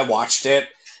series. And I watched it,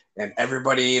 and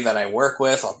everybody that I work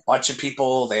with, a bunch of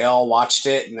people, they all watched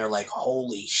it, and they're like,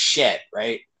 holy shit,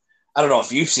 right? I don't know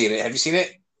if you've seen it. Have you seen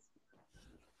it?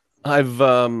 I've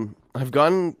gone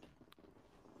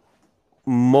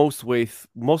most way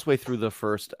through the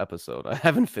first episode. I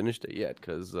haven't finished it yet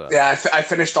because I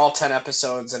finished all 10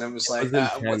 episodes, and it was like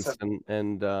intense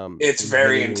it's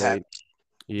very intense,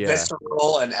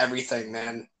 visceral and everything,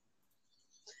 man.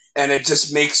 And it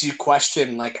just makes you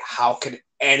question, like, how could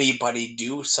anybody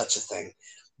do such a thing?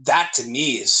 That to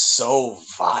me is so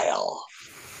vile.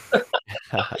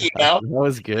 That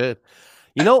was good.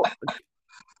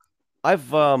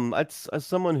 I've as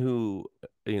someone who,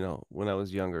 when I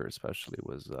was younger, especially,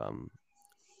 was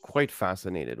quite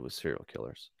fascinated with serial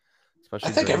killers.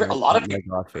 Especially I think a lot of people.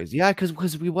 God phase. Yeah,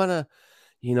 because we want to,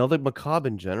 the macabre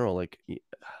in general. Like,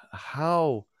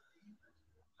 how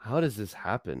does this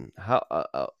happen? How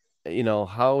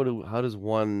how does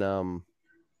one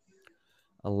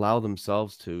allow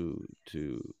themselves to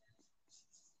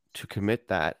commit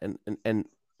that, and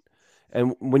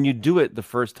when you do it the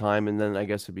first time, and then I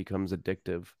guess it becomes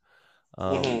addictive,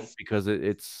 because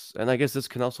it's, and I guess this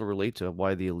can also relate to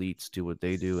why the elites do what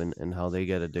they do, and how they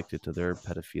get addicted to their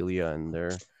pedophilia and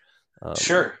their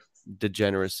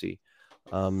degeneracy,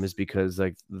 is because,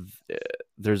 like,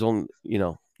 there's only,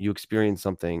 you experience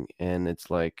something, and it's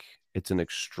like, it's an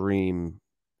extreme,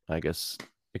 I guess,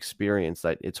 experience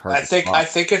that it's hard. I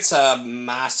think it's a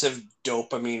massive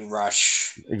dopamine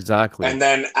rush. Exactly. And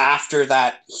then after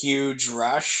that huge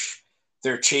rush,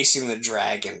 they're chasing the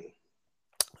dragon.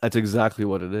 That's exactly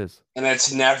what it is. And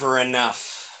it's never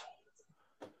enough.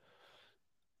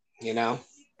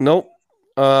 Nope.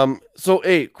 So,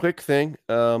 hey, quick thing.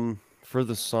 For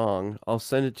the song, I'll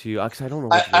send it to you. Actually, I don't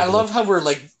know. I love how we're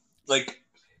like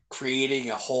creating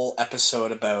a whole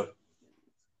episode about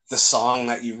the song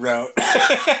that you wrote,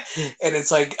 and it's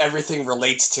like everything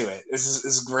relates to it. This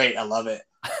is great. I love it.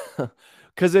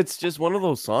 Because it's just one of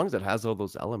those songs that has all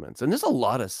those elements, and there's a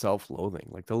lot of self-loathing.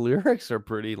 Like, the lyrics are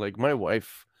pretty, like, my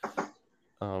wife,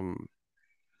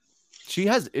 she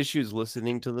has issues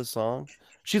listening to the song.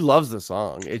 She loves the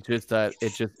song. It's just that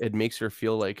it makes her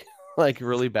feel like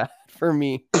really bad for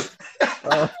me.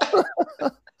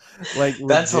 Like,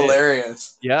 that's legit.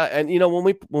 Hilarious. Yeah, and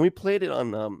when we played it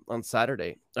on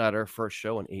Saturday at our first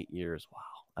show in 8 years, wow,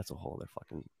 that's a whole other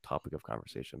fucking topic of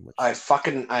conversation. Which I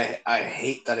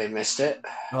hate that I missed it.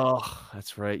 oh,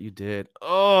 that's right, you did.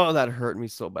 Oh, that hurt me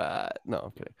so bad. No,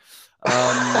 I'm kidding.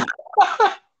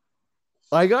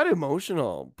 I got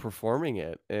emotional performing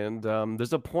it, and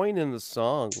there's a point in the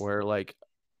song where, like,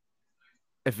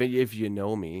 if you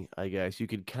know me, I guess you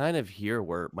could kind of hear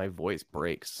where my voice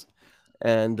breaks,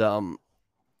 and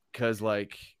because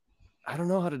like I don't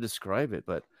know how to describe it,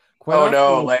 but quite Oh often,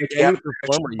 no, like, like with you any haven't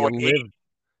performer, you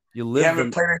you live haven't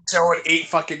the played a show in 8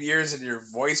 fucking years and your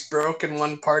voice broke in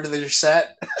one part of your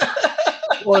set.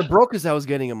 well, it broke as I was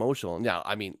getting emotional. Yeah,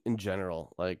 I mean, in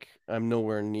general, like I'm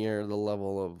nowhere near the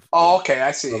level Oh, okay,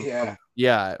 I see. Yeah,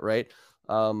 yeah, right.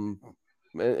 You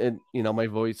know, my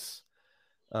voice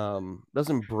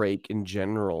doesn't break in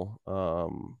general.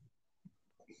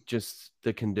 Just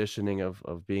the conditioning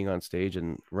of being on stage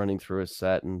and running through a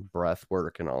set and breath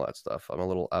work and all that stuff. I'm a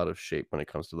little out of shape when it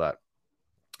comes to that.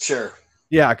 sure.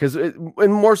 Yeah, because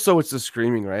and more so it's the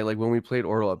screaming, right? Like when we played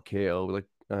Ordo Up KO, like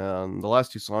the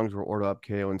last two songs were Ordo Up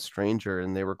KO and Stranger,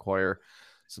 and they require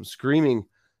some screaming.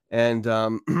 And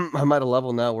I'm at a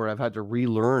level now where I've had to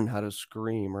relearn how to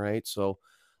scream, right? So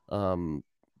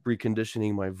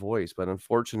reconditioning my voice. But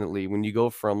unfortunately, when you go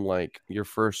from like your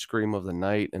first scream of the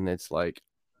night and it's like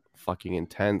fucking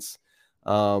intense,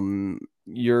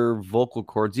 your vocal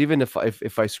cords, even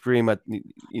if I scream at,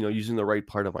 you know, using the right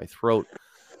part of my throat,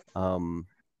 I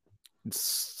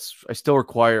still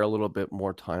require a little bit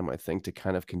more time, I think, to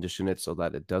kind of condition it so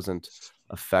that it doesn't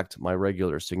affect my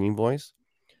regular singing voice,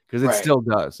 because it still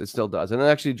does. It still does. And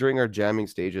actually, during our jamming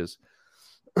stages,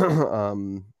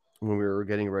 when we were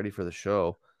getting ready for the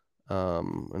show,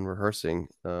 and rehearsing,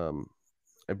 I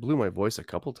blew my voice a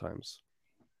couple times.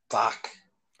 Fuck.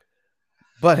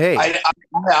 But hey, I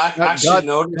actually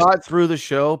noticed. Got through the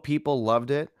show. People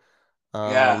loved it.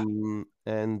 Yeah.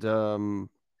 And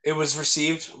it was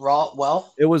received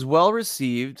well. It was well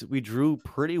received. We drew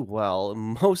pretty well.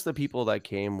 Most of the people that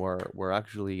came were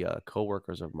actually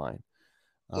coworkers of mine,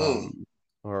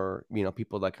 or you know,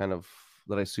 people that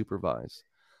that I supervise.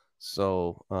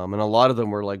 So, and a lot of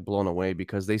them were like blown away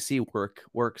because they see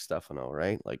work Stefano,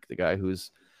 right? Like the guy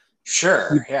who's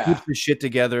sure, keeps his shit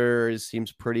together,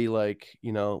 seems pretty, like,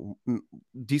 you know,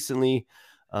 decently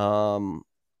mild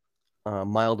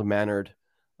mannered.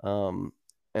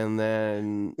 And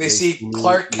then they see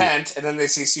Clark Kent, and then they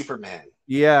see Superman.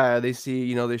 Yeah, they see,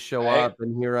 you know, they show up,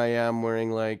 and here I am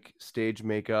wearing like stage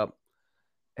makeup,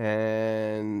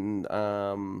 and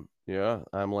yeah,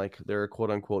 I'm like their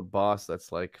quote unquote boss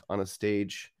that's like on a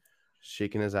stage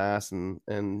shaking his ass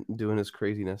and doing his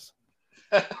craziness.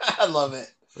 I love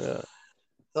it. Yeah,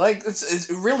 like it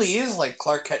really is like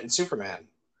Clark Kent and Superman.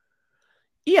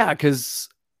 Yeah, because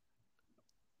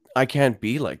I can't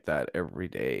be like that every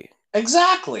day.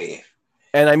 Exactly.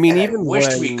 And I mean, even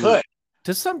wish we could,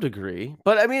 to some degree,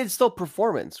 but I mean, it's still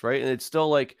performance, right? And it's still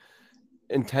like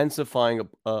intensifying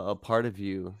a part of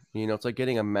you. You know, it's like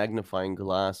getting a magnifying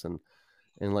glass and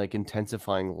like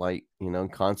intensifying light, you know,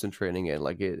 and concentrating it.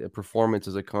 Like a performance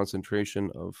is a concentration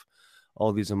of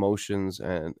all these emotions,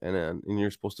 and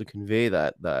you're supposed to convey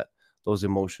those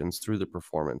emotions through the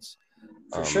performance.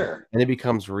 For sure. And it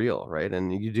becomes real, right?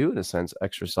 And you do, in a sense,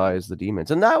 exercise the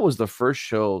demons. And that was the first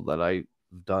show that I've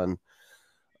done.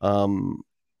 Well,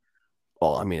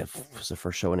 I mean, it was the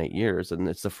first show in 8 years, and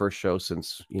it's the first show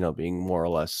since, you know, being more or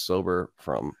less sober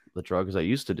from the drugs I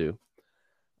used to do.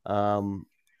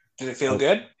 Did it feel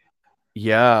good?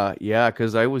 Yeah,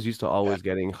 because I was used to always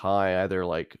getting high, either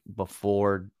like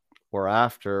before or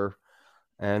after,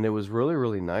 and it was really,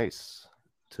 really nice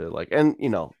to like. And you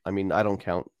know, I mean, I don't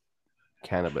count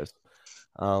cannabis.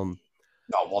 No,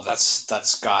 well,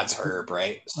 that's God's herb,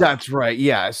 right? So. That's right.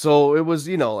 Yeah. So it was,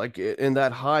 you know, like, and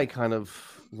that high kind of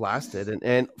lasted,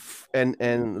 and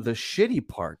the shitty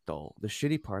part, though, the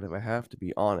shitty part, if I have to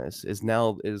be honest, is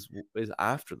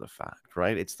after the fact,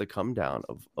 right? It's the come down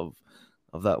of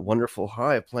that wonderful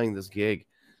high of playing this gig,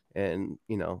 and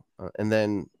you know, and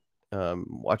then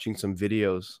watching some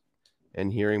videos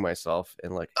and hearing myself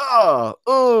and like, oh,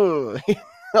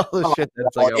 all the shit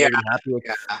that's like I wasn't happy with.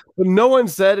 Yeah. But no one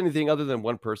said anything other than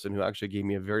one person who actually gave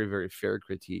me a very, very fair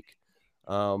critique.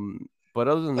 But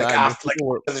other than that, after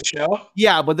the show,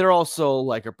 yeah, but they're also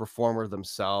like a performer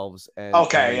themselves, and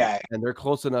and they're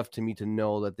close enough to me to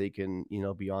know that they can, you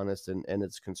know, be honest, and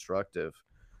it's constructive,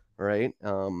 right?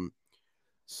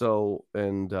 So,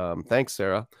 and thanks,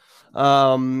 Sarah.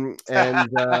 And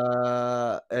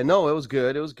no, it was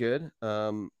good. It was good.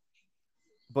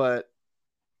 But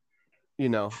you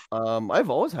know, I've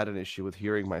always had an issue with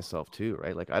hearing myself too,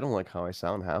 right? Like, I don't like how I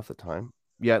sound half the time.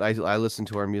 Yet I listen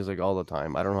to our music all the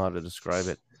time. I don't know how to describe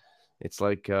it. It's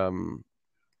like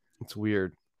It's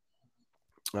weird.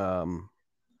 Um,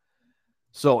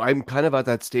 so I'm kind of at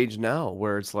that stage now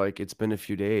where it's like it's been a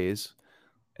few days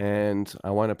and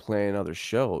I want to play another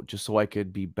show just so I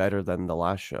could be better than the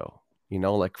last show. You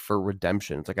know, like for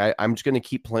redemption. It's like I'm just gonna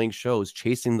keep playing shows,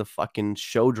 chasing the fucking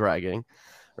show dragging,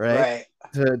 right? Right.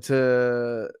 Which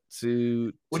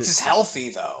is To healthy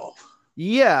though.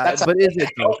 yeah, That's a but is it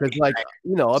though? Because healthy, like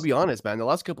right? I'll be honest, man. The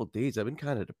last couple of days, I've been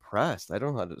kind of depressed. I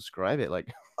don't know how to describe it.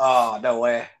 Like, Oh, no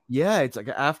way. yeah, it's like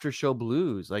after show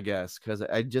blues, I guess. Because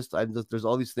I just there's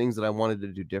all these things that I wanted to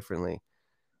do differently,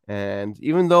 and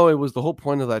even though it was the whole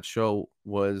point of that show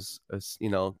was,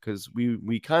 because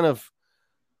we kind of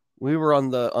we were on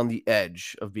the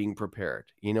edge of being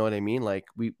prepared. You know what I mean? Like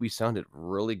we sounded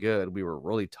really good. We were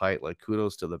really tight. Like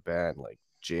kudos to the band, like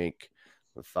Jake,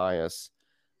 Matthias,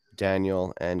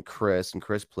 Daniel, and Chris. And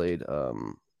Chris played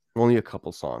only a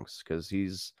couple songs because he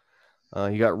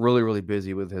got really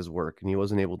busy with his work and he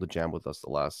wasn't able to jam with us the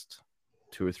last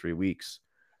 2 or 3 weeks.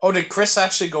 Oh, did Chris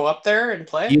actually go up there and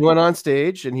play? He went on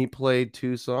stage and he played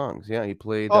 2 songs. Yeah, he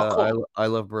played cool. I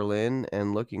Love Berlin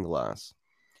and Looking Glass.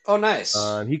 Oh, nice.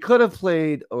 He could have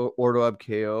played Ordo Ab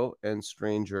Chao and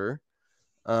Stranger,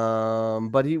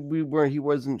 but he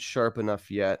wasn't sharp enough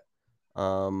yet.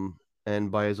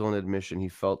 And by his own admission, he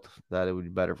felt that it would be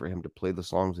better for him to play the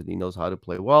songs that he knows how to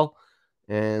play well,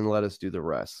 and let us do the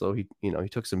rest. So he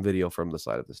took some video from the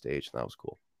side of the stage, and that was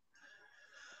cool.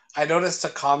 I noticed a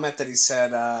comment that he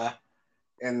said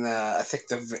in the I think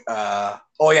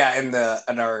the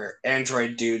in our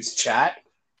Android dudes chat.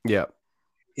 Yeah.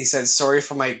 He said, "Sorry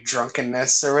for my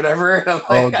drunkenness" or whatever. And I'm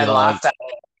like, I laughed at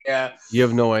it. Yeah. You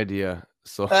have no idea.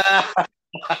 So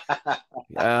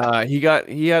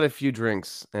he had a few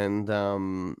drinks, and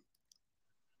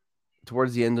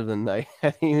towards the end of the night,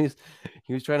 he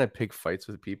was trying to pick fights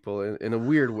with people in a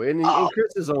weird way, in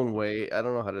Chris's own way. I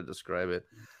don't know how to describe it.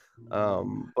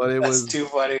 But it was too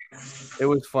funny. It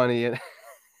was funny, and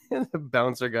the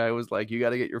bouncer guy was like, "You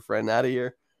got to get your friend out of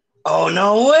here." Oh,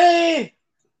 no way!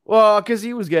 Well, because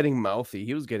he was getting mouthy,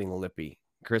 he was getting lippy.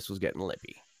 Chris was getting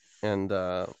lippy, and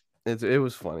it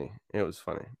was funny. It was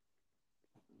funny.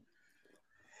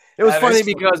 It was funny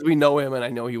because we know him, and I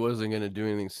know he wasn't going to do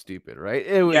anything stupid, right?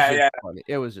 It was funny.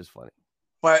 It was just funny.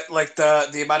 But like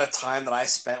the amount of time that I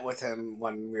spent with him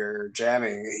when we were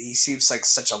jamming, he seems like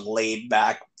such a laid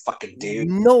back fucking dude.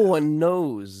 No one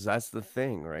knows. That's the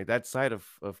thing, right? That side of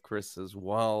Chris is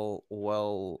well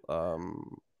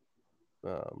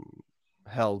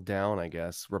held down, I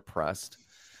guess, repressed.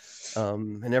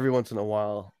 And every once in a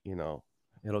while,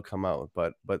 it'll come out,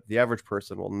 but the average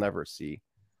person will never see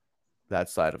that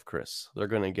side of Chris. They're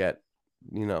gonna get,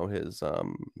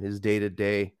 his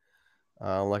day-to-day,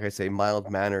 like I say,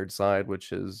 mild-mannered side,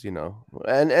 which is,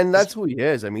 and that's who he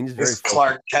is. I mean, he's very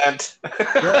Clark Kent.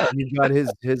 Yeah, he's got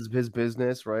his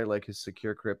business, right? Like his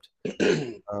Secure Crypt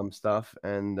stuff,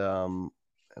 and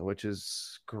which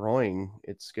is growing.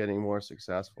 It's getting more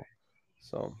successful.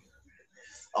 So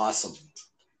awesome.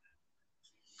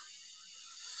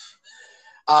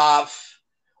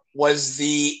 Was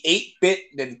the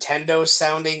 8-bit Nintendo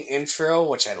sounding intro,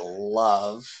 which I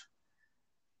love,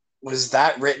 was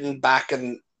that written back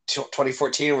in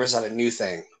 2014, or was that a new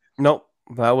thing? Nope,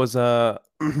 that was that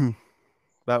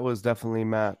was definitely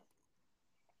Matt.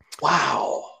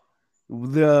 Wow.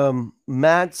 The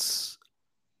Matt's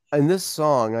in this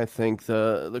song, I think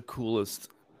the coolest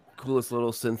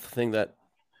little synth thing that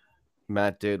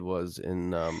Matt did was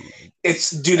in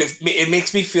it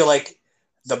makes me feel like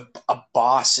a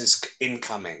boss is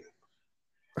incoming,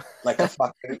 like a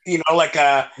fucking like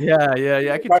a yeah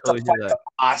I can totally hear that.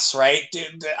 Boss, right,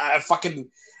 dude? I fucking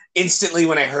instantly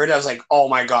when I heard it, I was like, oh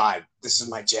my god, this is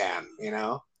my jam,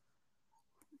 Yeah,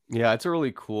 it's a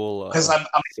really cool because I'm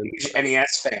a huge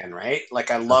NES fan, right?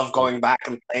 Like I love going back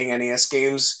and playing NES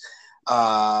games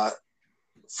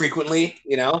frequently,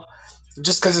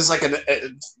 just because it's like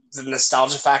the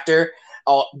nostalgia factor.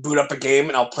 I'll boot up a game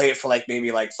and I'll play it for like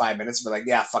maybe like 5 minutes, but like,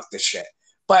 yeah, fuck this shit.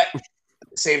 But at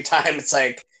the same time, it's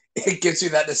like it gives you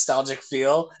that nostalgic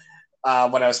feel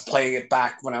when I was playing it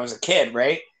back when I was a kid,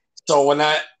 right? So when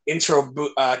that intro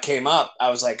came up, I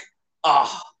was like,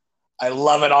 oh, I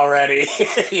love it already.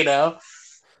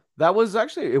 That was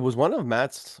actually, it was one of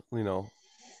Matt's,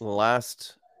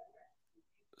 last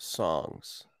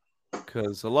songs,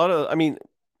 because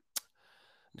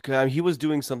he was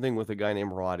doing something with a guy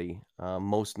named Roddy.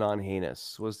 Most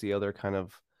Non-Heinous was the other kind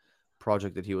of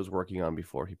project that he was working on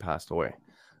before he passed away.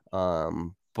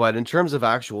 But in terms of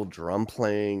actual drum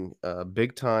playing,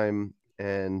 Big Time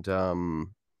and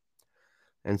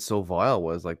So Vile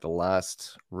was like the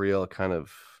last real kind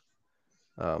of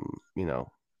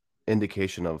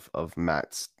indication of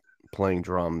Matt's playing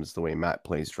drums the way Matt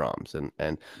plays drums,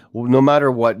 and no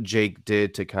matter what Jake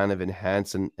did to kind of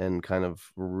enhance and kind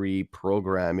of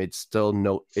reprogram,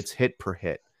 it's hit per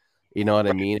hit. You know what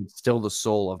I mean? It's still the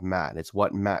soul of Matt. It's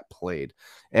what Matt played,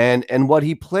 and what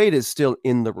he played is still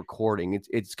in the recording.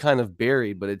 It's kind of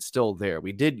buried, but it's still there.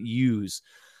 We did use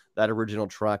that original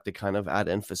track to kind of add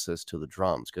emphasis to the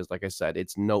drums because, like I said,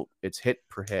 it's hit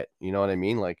per hit. You know what I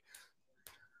mean? Like,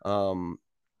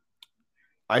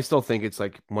 I still think it's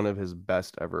like one of his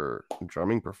best ever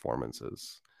drumming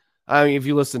performances. I mean, if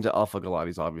you listen to Alpha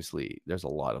Galates, obviously there's a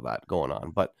lot of that going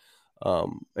on, but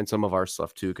and some of our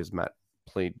stuff too, because Matt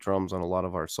played drums on a lot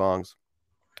of our songs,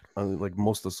 like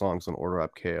most of the songs on Order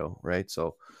Up KO, right?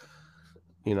 So,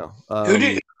 you know, who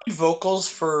did vocals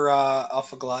for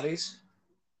Alpha Galates?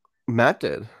 Matt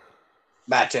did.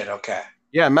 Matt did. Okay.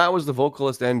 Yeah, Matt was the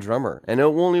vocalist and drummer, and it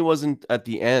only wasn't at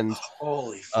the end.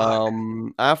 Holy fuck!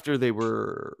 After they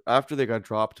got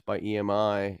dropped by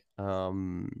EMI,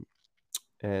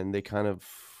 and they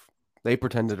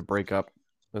pretended to break up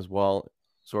as well,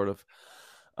 sort of.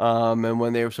 And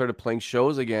when they started playing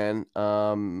shows again,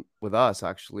 with us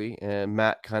actually, and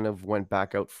Matt kind of went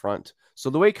back out front. So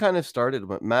the way it kind of started,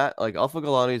 but Matt, like Alpha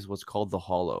Galates was called the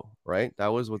Hollow, right?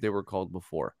 That was what they were called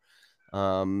before.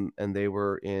 And they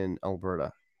were in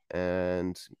Alberta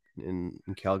and in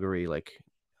Calgary, like,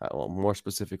 well, more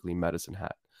specifically Medicine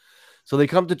Hat. So they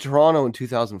come to Toronto in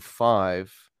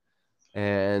 2005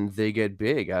 and they get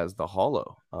big as the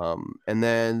Hollow. And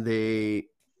then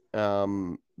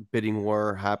bidding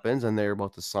war happens and they're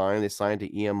about to sign. They signed to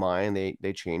EMI and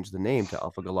they changed the name to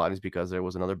Alpha Galates because there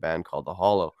was another band called the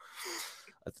Hollow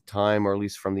at the time, or at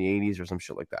least from the 80s or some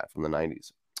shit like that, from the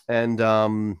 90s.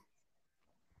 And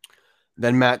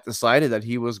then Matt decided that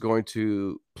he was going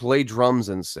to play drums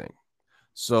and sing.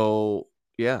 So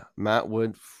yeah, Matt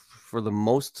would, for the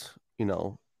most,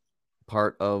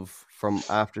 part of from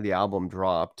after the album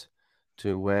dropped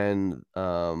to when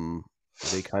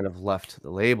they kind of left the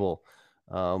label,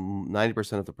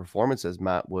 90% of the performances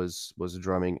Matt was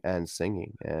drumming and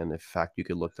singing. And in fact, you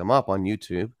could look them up on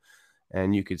YouTube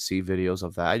and you could see videos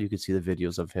of that. You could see the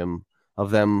videos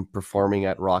of them performing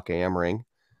at Rock am Ring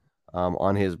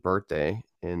on his birthday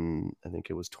in, I think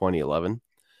it was 2011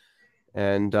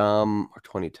 and or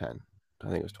 2010. I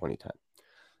think it was 2010.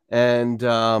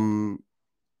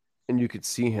 And you could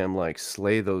see him like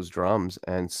slay those drums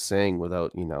and sing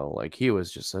without, like he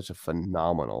was just such a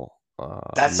phenomenal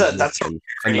that's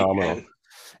phenomenal.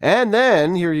 And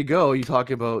then here you go, you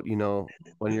talk about,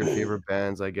 one of your favorite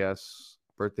bands, I guess,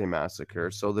 Birthday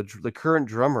Massacre. So the current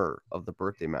drummer of the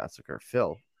Birthday Massacre,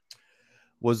 Phil,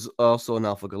 was also an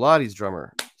Alpha Galates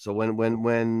drummer. So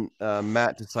when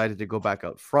Matt decided to go back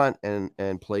out front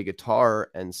and play guitar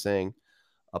and sing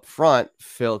up front,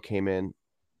 Phil came in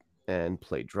and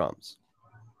played drums.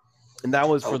 And that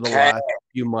was for the last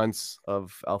few months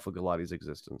of Alpha Galates'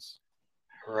 existence.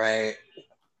 Right.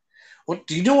 What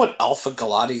do you know what Alpha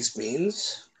Galates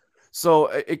means? So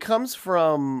it comes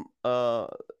from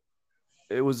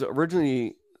it was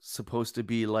originally supposed to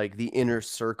be like the inner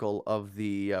circle of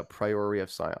the Priory of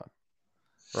Sion,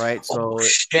 right? So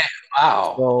shit!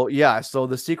 Wow. So yeah, so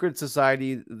the secret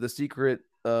society, the secret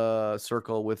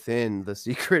circle within the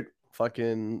secret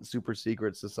fucking super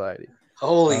secret society.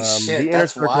 Holy shit! The inner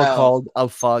circle wild. Called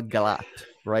Alpha Galat,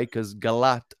 right? Because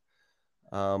Galat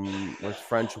was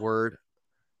French word,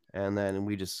 and then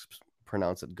we just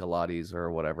pronounce it Galates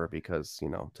or whatever because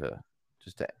to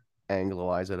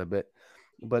Angloize it a bit.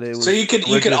 But it was, so you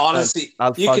could honestly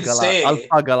say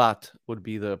Alpha Galat would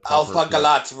be the Alpha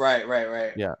Galat,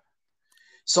 right. Yeah.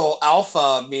 So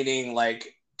Alpha meaning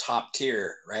like top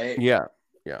tier, right? Yeah.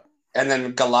 And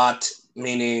then Galat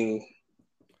meaning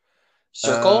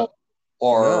circle,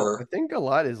 or no, I think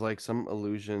Galat is like some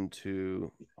allusion to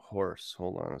horse.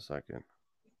 Hold on a second.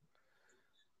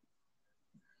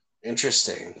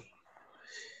 Interesting.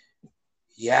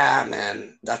 Yeah,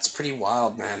 man, that's pretty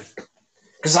wild, man.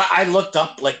 Because I looked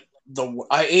up like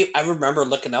I remember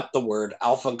looking up the word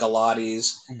Alpha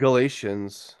Galates.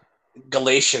 Galatians,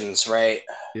 right?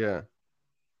 Yeah.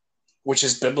 Which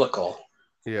is biblical.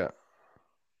 Yeah.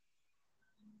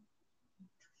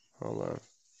 Hold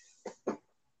on.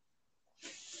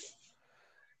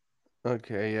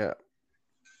 Okay,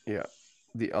 yeah.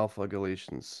 The Alpha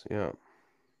Galatians, yeah.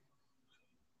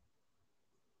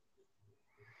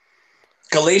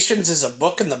 Galatians is a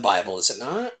book in the Bible, is it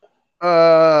not?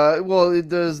 Well, it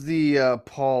does the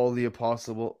Paul the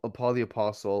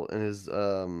Apostle in his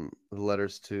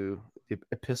letters to the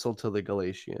Epistle to the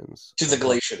Galatians. To the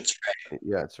Galatians, right?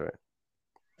 Yeah, that's right.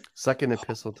 Second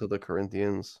Epistle to the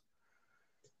Corinthians,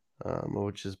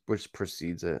 which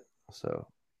precedes it. So,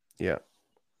 yeah.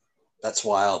 That's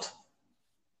wild.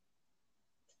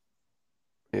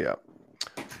 Yeah.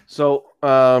 So,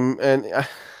 and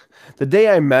the day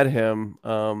I met him,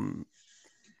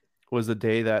 was the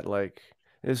day that like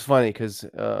it's funny because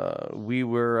we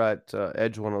were at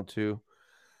Edge 102,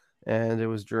 and it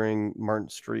was during Martin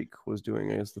Streak was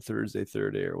doing, I guess, the Thursday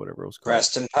or whatever it was called.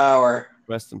 Rest in power.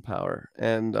 Rest in power.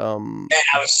 And Man,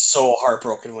 I was so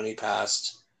heartbroken when he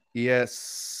passed.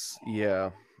 yes, yeah,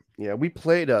 we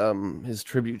played his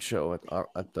tribute show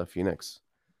at the Phoenix.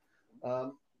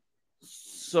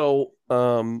 So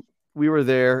we were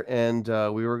there, and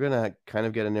we were gonna kind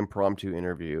of get an impromptu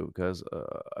interview because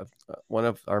one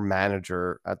of our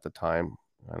manager at the time,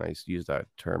 and I used to use that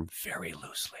term very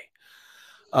loosely.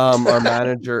 Our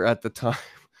manager at the time,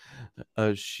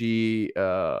 she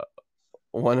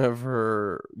one of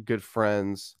her good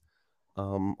friends,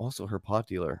 also her pot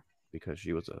dealer, because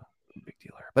she was a big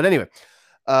dealer. But anyway,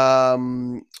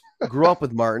 grew up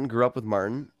with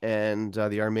Martin, and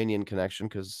the Armenian connection,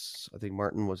 because I think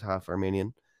Martin was half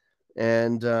Armenian.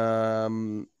 And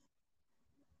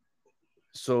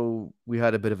so we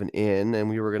had a bit of an in, and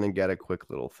we were going to get a quick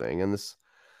little thing. And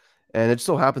it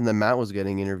so happened that Matt was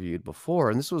getting interviewed before.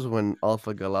 And this was when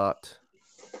Alpha Galat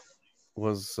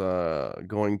was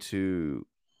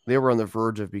they were on the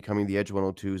verge of becoming the Edge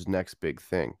 102's next big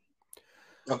thing.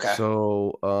 Okay.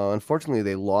 So unfortunately,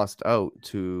 they lost out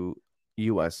to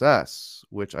USS,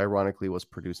 which ironically was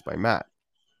produced by Matt.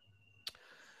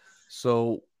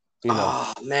 So,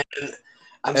 oh man,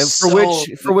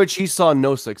 for which he saw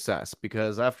no success,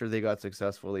 because after they got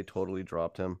successful, they totally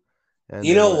dropped him. And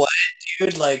you know what,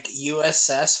 dude? Like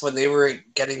USS, when they were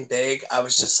getting big, I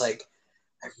was just like,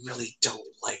 I really don't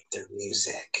like their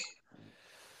music.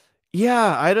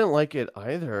 Yeah, I didn't like it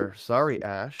either. Sorry,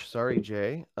 Ash. Sorry,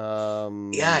 Jay. Yeah,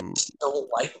 I just don't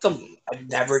like them. I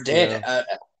never did. Yeah.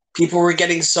 People were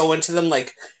getting so into them,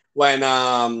 like when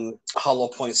Hollow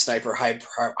Point Sniper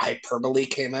Hyperbole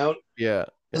came out. Yeah.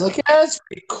 I was like, yeah, that's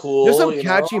pretty cool. There's some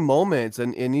catchy moments,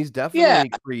 and he's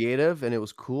definitely creative, and it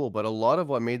was cool. But a lot of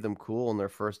what made them cool in their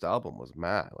first album was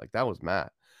Matt. Like, that was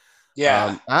Matt.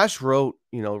 Yeah. Ash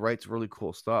writes really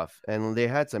cool stuff, and they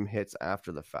had some hits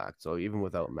after the fact. So even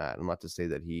without Matt, I'm not to say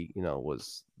that he,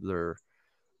 was their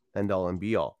end all and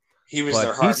be all. He was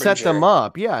their harbinger. He set them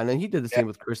up, yeah, and then he did the same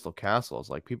with Crystal Castles.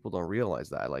 Like, people don't realize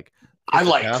that. Like, I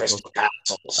like Crystal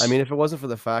Castles. I mean, if it wasn't for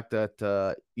the fact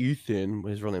that Ethan,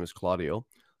 his real name is Claudio,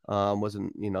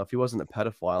 wasn't, if he wasn't a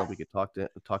pedophile, we could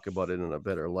talk about it in a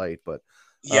better light. But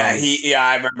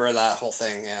I remember that whole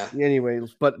thing. Yeah.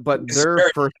 Anyways, but their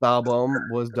first album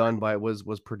was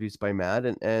produced by Matt,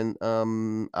 and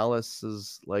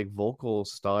Alice's like vocal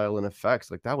style and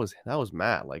effects, like that was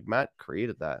Matt. Like, Matt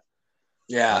created that.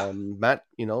 Yeah. Matt,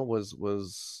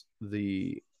 was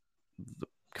the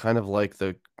kind of like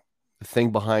the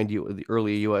thing behind the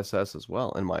early USS as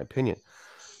well, in my opinion.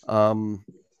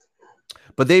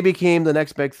 But they became the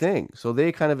next big thing, so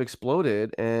they kind of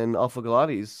exploded, and Alpha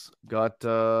Galates got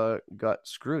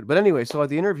screwed. But anyway, so at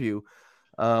the interview,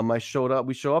 we show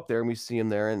up there, and we see him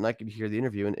there, and I could hear the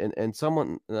interview, and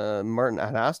someone, Martin,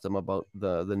 had asked him about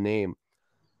the name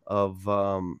of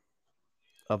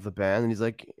the band, and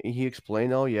he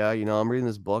explained, oh yeah, I'm reading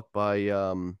this book by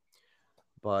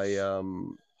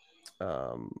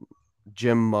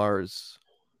Jim Mars.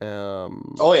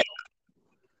 Oh yeah.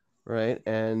 Right,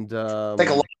 and I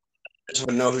think a lot of people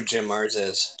would know who Jim Mars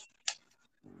is.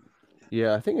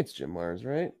 Yeah, I think it's Jim Mars,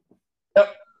 right?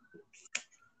 Yep.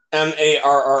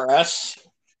 Marrs.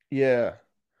 Yeah,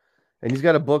 and he's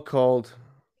got a book called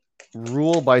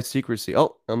Rule by Secrecy.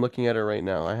 Oh, I'm looking at it right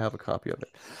now. I have a copy of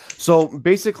it. So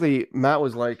basically, Matt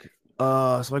was like,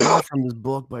 so I got it from this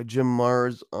book by Jim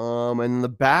Mars. And in the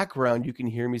background, you can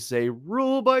hear me say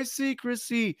Rule by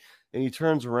Secrecy. And he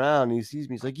turns around and he sees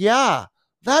me. He's like, yeah,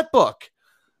 that book.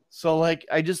 So like,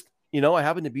 I just, I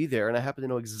happened to be there, and I happen to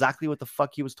know exactly what the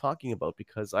fuck he was talking about,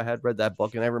 because I had read that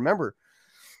book, and I remember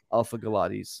Alpha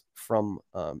Galates from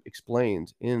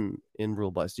explained in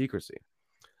Rule by Secrecy.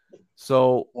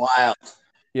 So wild.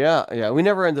 Yeah. We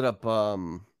never ended up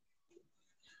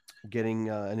getting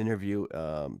an interview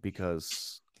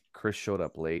because Chris showed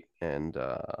up late, and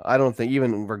I don't think,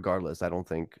 even regardless, I don't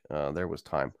think there was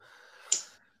time.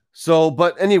 So,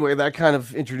 but anyway, that kind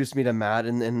of introduced me to Matt,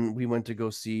 and we went to go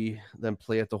see them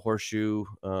play at the Horseshoe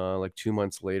like 2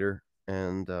 months later,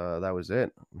 and that was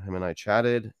it. Him and I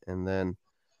chatted, and then,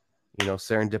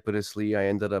 serendipitously, I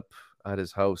ended up at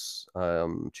his house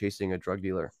chasing a drug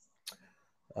dealer.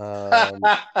 I'm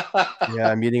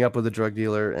meeting up with a drug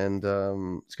dealer, and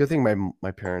it's a good thing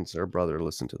my parents or brother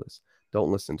listen to this.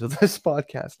 Don't listen to this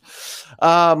podcast.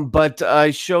 But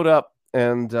I showed up,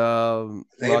 and They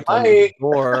knocked on his might.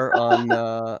 door on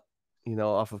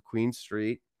off of Queen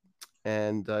Street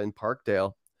and in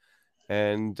Parkdale,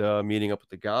 and meeting up with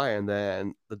the guy, and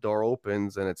then the door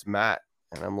opens and it's Matt,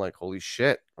 and I'm like, holy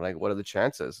shit, like what are the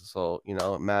chances? So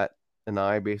Matt and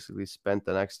I basically spent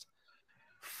the next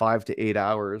 5 to 8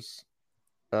 hours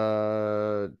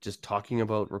just talking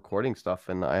about recording stuff,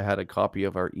 and I had a copy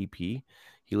of our EP.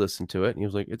 He listened to it and he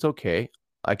was like, it's okay,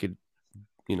 I could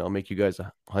make you guys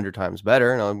 100 times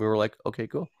better. And we were like, okay,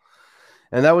 cool.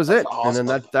 And that was That's it. awesome. And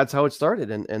then that's how it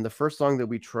started. And the first song that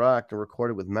we tracked and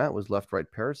recorded with Matt was Left Right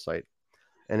Parasite.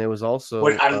 And it was also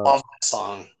I love that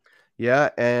song. Yeah,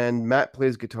 and Matt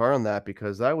plays guitar on that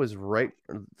because that was right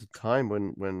at the time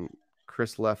when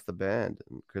Chris left the band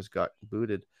and Chris got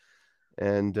booted.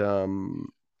 And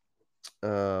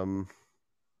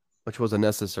which was a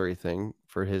necessary thing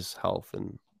for his health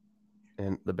and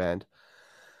the band.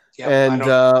 Yeah,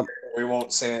 and we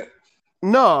won't say it.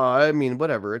 No, I mean,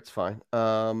 whatever, it's fine.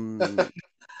 And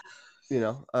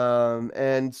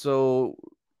so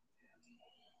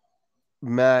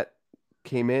Matt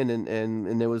came in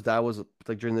and that was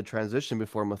like during the transition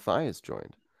before Matthias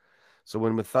joined. So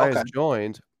when Matthias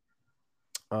joined,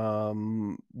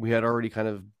 we had already kind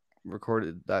of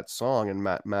recorded that song, and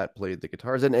Matt played the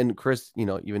guitars, and Chris,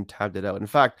 even tabbed it out. In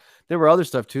fact, there were other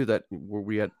stuff too that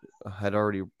we had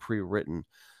already pre-written.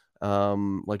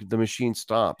 Like The Machine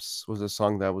Stops was a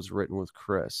song that was written with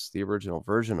Chris, the original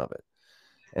version of it.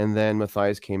 And then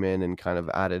Matthias came in and kind of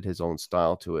added his own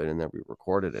style to it, and then we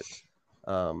recorded it.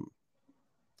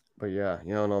 But yeah,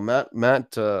 Matt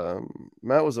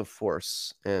was a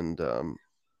force. And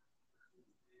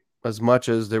as much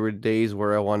as there were days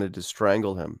where I wanted to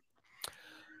strangle him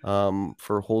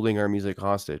for holding our music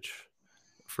hostage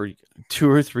for 2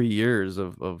 or 3 years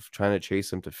of trying to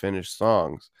chase him to finish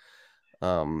songs,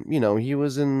 he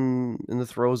was in the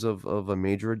throes of a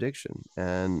major addiction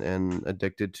and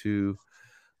addicted to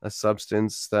a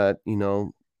substance that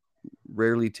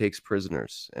rarely takes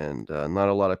prisoners, and not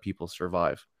a lot of people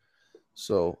survive.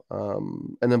 So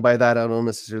and then by that, I don't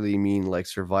necessarily mean like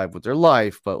survive with their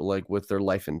life, but like with their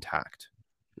life intact.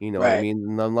 You know what I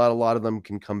mean? Not a lot of them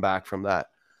can come back from that.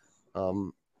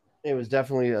 It was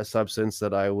definitely a substance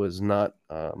that I was not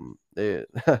it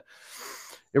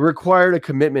required a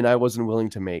commitment I wasn't willing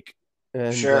to make.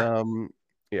 And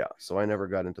yeah, so I never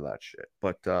got into that shit.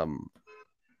 But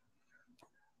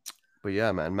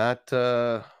yeah, man, Matt,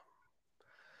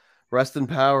 rest in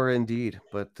power indeed.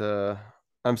 But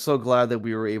I'm so glad that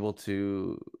we were able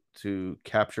to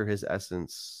capture his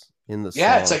essence in the song.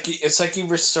 Yeah, it's like you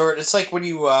restore. It's like when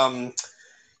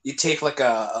you take like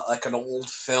an old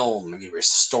film and you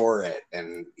restore it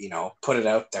and put it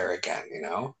out there again.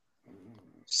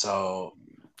 So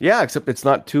yeah, except it's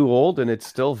not too old and it's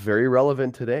still very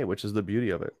relevant today, which is the beauty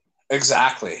of it.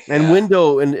 Exactly. And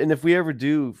Window, and if we ever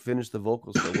do finish the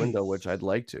vocals for Window, which I'd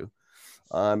like to,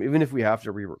 even if we have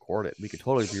to re-record it, we could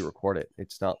totally re-record it.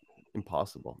 It's not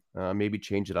impossible. Maybe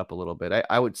change it up a little bit.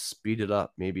 I would speed it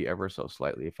up maybe ever so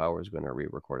slightly if I was going to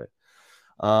re-record it.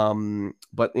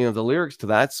 But the lyrics to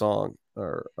that song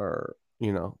are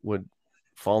would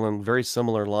fall in very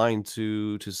similar line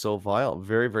to So Vile.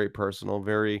 Very, very personal.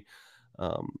 Very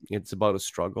it's about a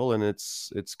struggle, and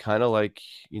it's kind of like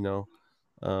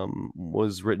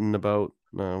was written about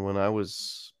when I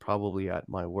was probably at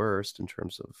my worst in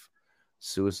terms of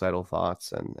suicidal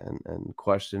thoughts and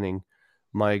questioning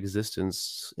my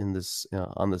existence in this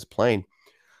on this plane.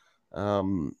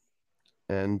 But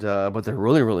they're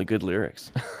really, really good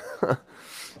lyrics.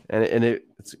 and it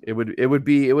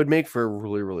would make for a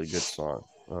really, really good song.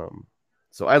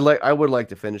 So I would like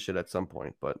to finish it at some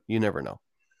point, but you never know.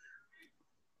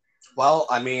 Well,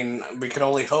 I mean, we can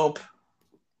only hope.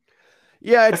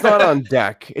 Yeah, it's not on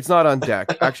deck. It's not on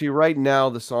deck. Actually, right now,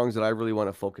 the songs that I really want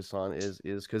to focus on is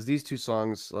because these two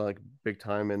songs, like Big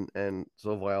Time and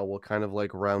So Vile, will kind of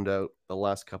like round out the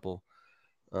last couple,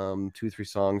 2-3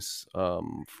 songs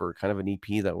for kind of an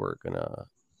EP that we're gonna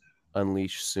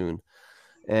unleash soon.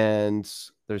 And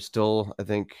there's still, I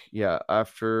think,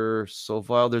 after So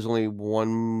Vile, there's only one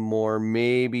more,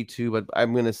 maybe two, but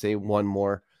I'm gonna say one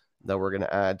more that we're gonna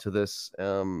add to this,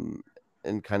 and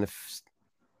kind of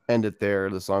end it there.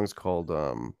 The song's called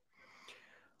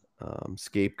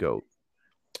Scapegoat.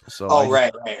 So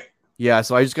right. Yeah,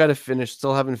 so I just got to finish.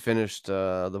 Still haven't finished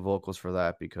the vocals for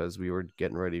that because we were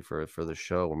getting ready for the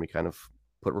show when we kind of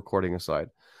put recording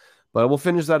aside. But we'll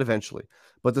finish that eventually.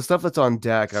 But the stuff that's on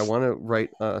deck, I want to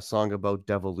write a song about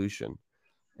devolution,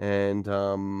 and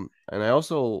I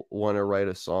also want to write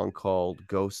a song called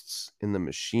Ghosts in the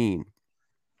Machine,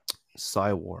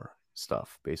 Psy-War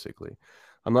stuff, basically.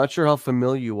 I'm not sure how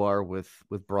familiar you are with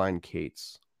Brian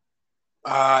Cates.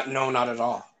 No, not at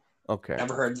all. Okay.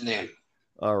 Never heard the name.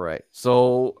 All right.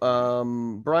 So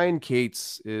Brian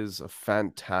Cates is a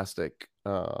fantastic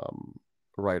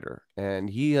writer, and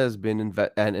he has been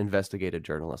an investigative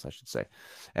journalist, I should say.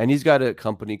 And he's got a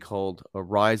company called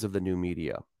Rise of the New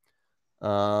Media.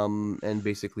 And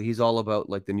basically he's all about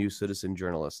like the new citizen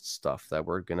journalist stuff that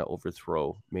we're going to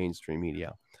overthrow mainstream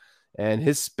media. And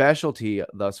his specialty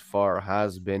thus far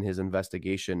has been his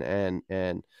investigation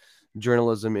and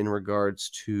journalism in regards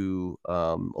to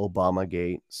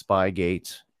Obamagate,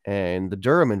 Spygate, and the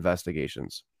Durham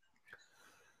investigations.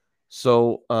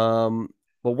 So,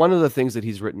 but one of the things that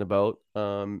he's written about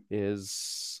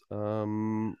is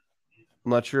I'm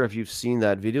not sure if you've seen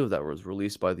that video that was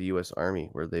released by the U.S. Army,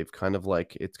 where they've kind of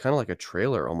like it's kind of like a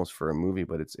trailer almost for a movie,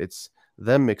 but it's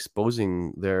them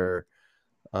exposing their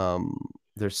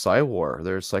PSYWAR,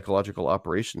 their psychological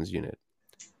operations unit.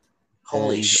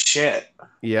 Holy shit.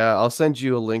 Yeah, I'll send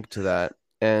you a link to that.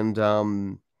 And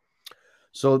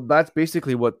so that's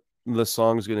basically what the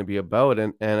song is going to be about.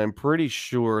 And I'm pretty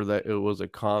sure that it was a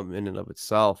calm in and of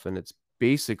itself. And it's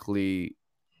basically,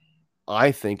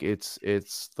 I think it's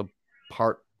the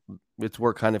part, it's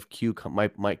where kind of Q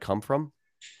might come from.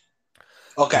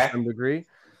 Okay. To some degree.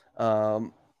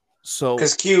 So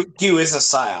because Q is a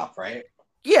psyop, right?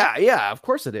 Yeah, of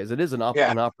course it is. It is an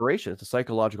operation. It's a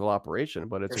psychological operation,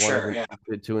 but it's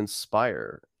to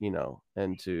inspire,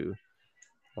 and to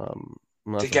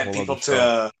get people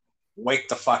to wake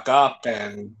the fuck up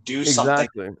and do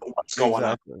something. What's going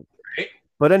on? Right?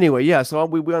 But anyway, yeah. So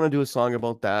we want to do a song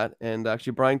about that, and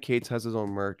actually, Brian Cates has his own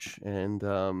merch, and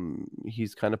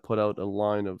he's kind of put out a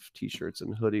line of T-shirts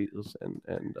and hoodies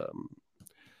and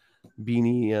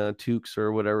beanie toques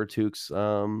or whatever toques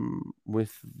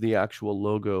with the actual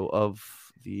logo of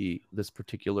this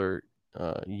particular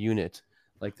unit,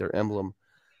 like their emblem,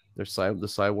 the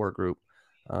PSYWAR group.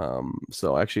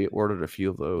 So I actually ordered a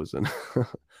few of those, and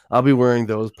I'll be wearing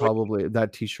those probably,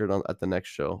 that T-shirt at the next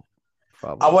show.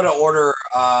 Probably. I want to order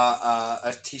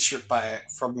a T-shirt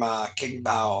from King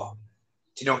Bao.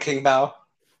 Do you know King Bao?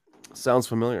 Sounds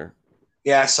familiar.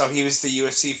 Yeah, so he was the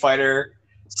UFC fighter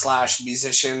 /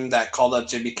 musician that called up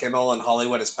Jimmy Kimmel and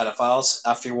Hollywood as pedophiles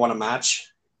after he won a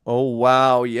match. Oh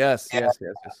wow! Yes.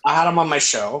 I had him on my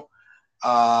show.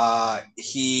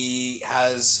 He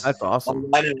has that's awesome.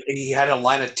 He had a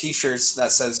line of T-shirts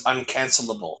that says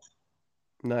 "Uncancelable."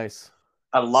 Nice.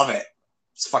 I love it.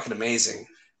 It's fucking amazing.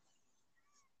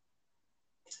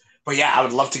 But yeah, I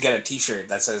would love to get a T-shirt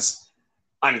that says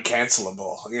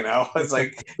 "Uncancelable." It's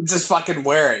like just fucking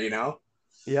wear it.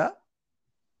 Yeah.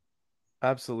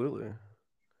 Absolutely.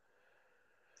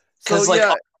 Because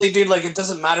honestly, dude, it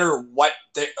doesn't matter what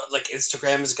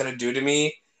Instagram is gonna do to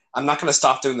me. I'm not gonna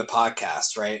stop doing the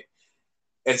podcast, right?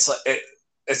 It's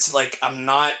like I'm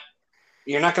not.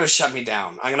 You're not gonna shut me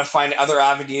down. I'm gonna find other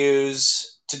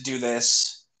avenues to do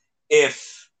this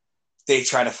if they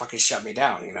try to fucking shut me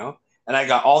down, And I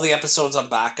got all the episodes on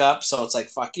backup, so it's like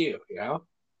fuck you,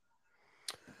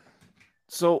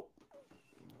 So,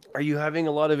 are you having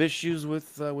a lot of issues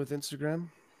with Instagram?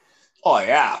 Oh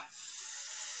yeah,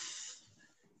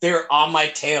 they're on my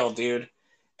tail, dude.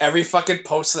 Every fucking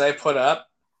post that I put up,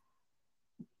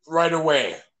 right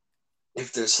away,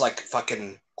 if there's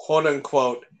fucking quote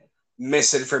unquote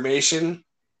misinformation,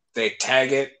 they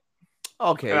tag it.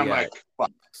 Okay, and I'm like,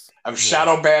 fuck. I'm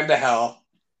shadow banned to hell.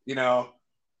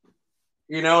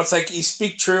 It's like you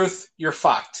speak truth, you're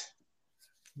fucked,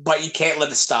 but you can't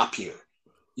let it stop you.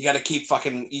 You got to keep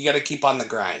on the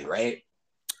grind, right?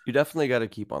 You definitely got to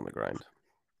keep on the grind.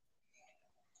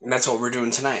 And that's what we're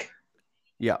doing tonight.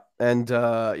 Yeah. And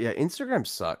Instagram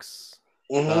sucks.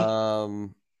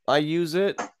 Mm-hmm. I use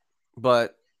it,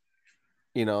 but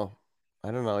I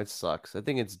don't know, it sucks. I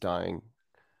think it's dying.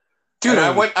 Dude,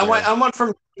 I went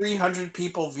from 300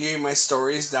 people viewing my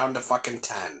stories down to fucking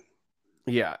 10.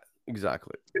 Yeah,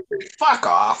 exactly. Fuck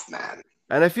off, man.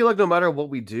 And I feel like no matter what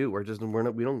we do, we're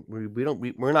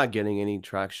not getting any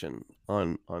traction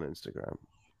on Instagram.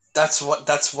 That's what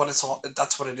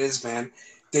it is, man.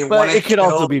 But it could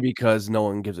also be because no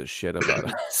one gives a shit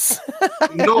about us.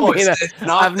 No, it's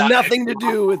not. I have nothing to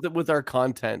do with our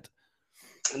content.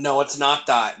 No, it's not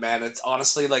that, man. It's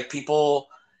honestly like people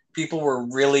were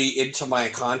really into my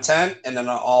content, and then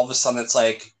all of a sudden it's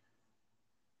like,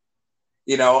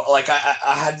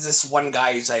 I had this one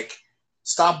guy who's like,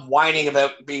 stop whining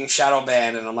about being shadow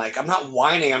banned, and I'm like, I'm not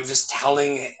whining, I'm just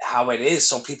telling how it is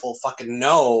so people fucking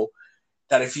know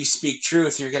that if you speak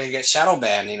truth, you're gonna get shadow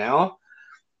banned,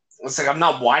 It's like I'm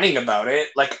not whining about it.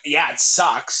 Yeah, it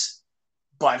sucks,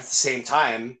 but at the same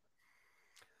time,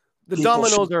 the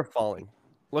dominoes are falling.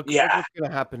 Look Yeah, what's going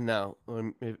to happen now.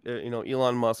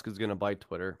 Elon Musk is going to buy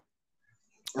Twitter.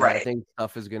 And I right. think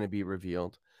stuff is going to be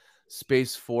revealed.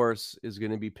 Space Force is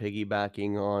going to be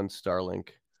piggybacking on Starlink,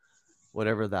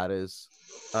 whatever that is.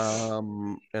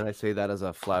 And I say that as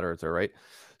a flat earther, right?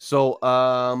 So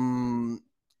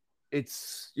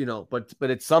it's but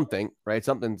it's something, right?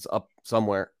 Something's up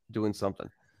somewhere doing something.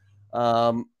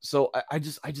 So I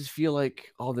just feel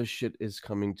like all this shit is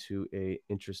coming to a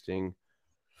interesting,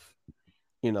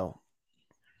 you know,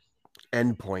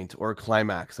 endpoint or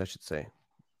climax, I should say.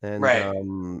 And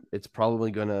Right. it's probably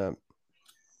gonna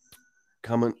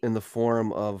come in the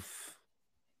form of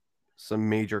some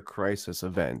major crisis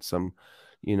event, some,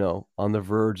 on the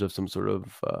verge of some sort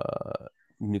of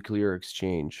nuclear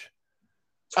exchange.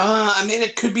 I mean,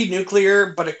 it could be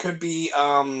nuclear, but it could be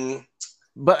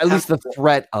But at least the chemical.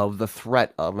 threat of,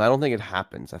 I don't think it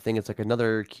happens. I think it's like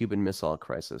another Cuban Missile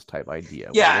Crisis type idea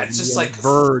where Yeah, we're it's gonna be just on the like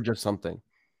verge of something.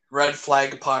 red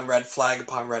flag upon red flag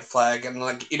upon red flag, and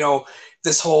like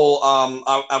this whole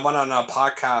I went on a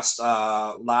podcast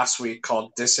last week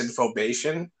called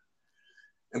Disinfobation,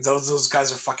 and those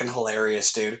guys are fucking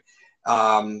hilarious, dude.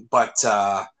 But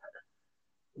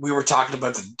we were talking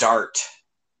about the DART.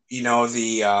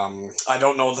 The I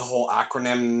don't know the whole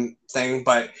acronym thing,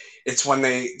 but it's when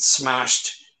they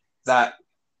smashed that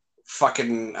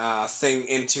fucking thing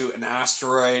into an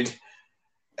asteroid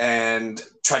and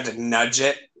tried to nudge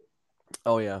it.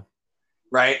 Oh yeah.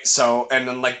 Right. So, and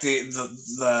then like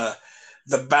the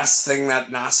best thing that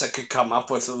NASA could come up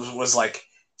with was like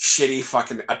shitty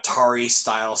fucking Atari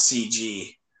style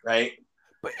CG. Right.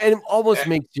 But and it almost Eh,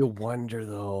 makes you wonder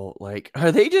though, like,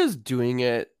 are they just doing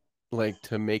it like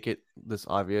to make it this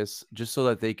obvious, just so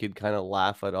that they could kind of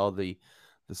laugh at all the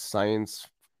science,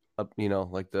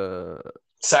 like the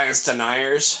Science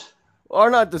deniers. or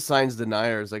not the science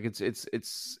deniers, like it's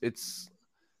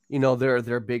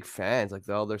they're big fans, like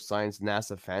all their science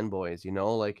NASA fanboys,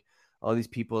 like all these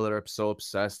people that are so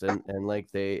obsessed and like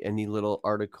any little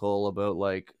article about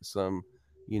like some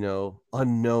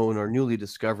unknown or newly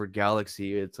discovered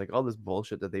galaxy, it's like all this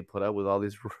bullshit that they put out with all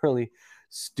these really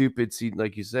stupid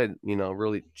like you said,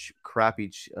 really crappy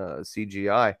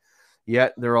CGI,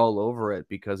 yet they're all over it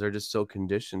because they're just so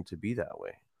conditioned to be that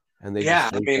way, and they Yeah.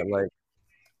 just I think mean, that, like,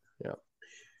 yeah.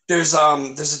 there's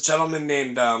a gentleman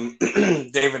named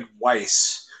David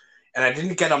Weiss, and I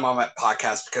didn't get him on that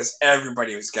podcast because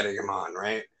everybody was getting him on,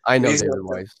 right? I And know he's David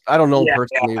Weiss. I don't know him yeah,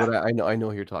 personally, yeah, but I know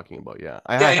who you're talking about. Yeah,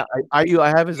 yeah, yeah. I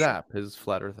have his app, his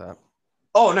Flat Earth app.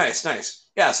 Oh, nice, nice.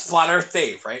 Yeah, it's Flat Earth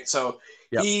Dave, right? So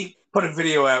Yep. he put a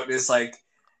video out. And it's like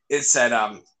it said,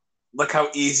 look how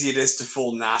easy it is to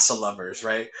fool NASA lovers,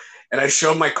 right? And I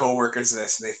showed my coworkers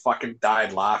this, and they fucking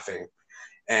died laughing,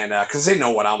 and because they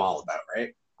know what I'm all about,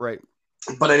 right? Right.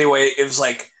 But anyway, it was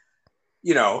like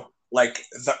like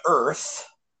the Earth.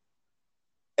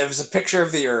 It was a picture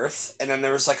of the Earth, and then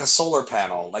there was like a solar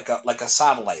panel, like a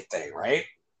satellite thing, right?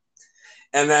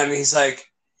 And then he's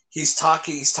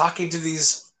talking to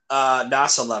these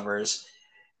NASA lovers.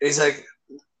 And he's like,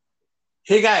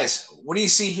 "Hey guys, what do you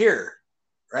see here?"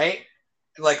 Right?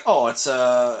 Like, oh, it's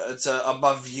a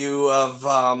above view of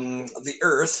the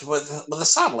Earth with a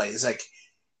satellite. He's like,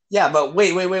 yeah, but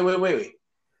wait.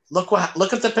 Look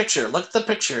at the picture. Look at the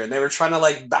picture. And they were trying to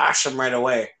like bash him right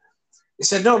away. He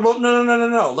said, no.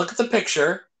 Look at the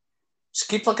picture. Just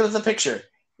keep looking at the picture.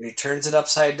 And he turns it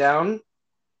upside down,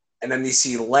 and then you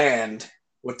see land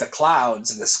with the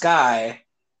clouds in the sky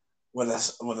with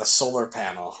a solar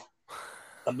panel.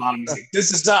 The bottom is like,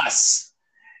 this is us.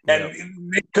 Yep.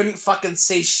 And they couldn't fucking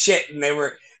say shit, and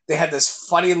they had this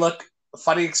funny look,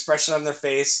 funny expression on their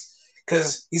face,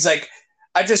 because he's like,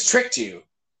 I just tricked you.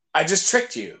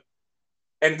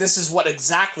 And this is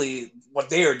exactly what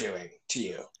they are doing to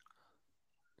you.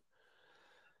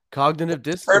 Cognitive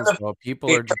dissonance, though. People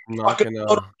They are turn just the not fucking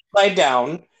photo gonna. upside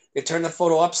down. They turn the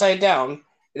photo upside down,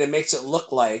 and it makes it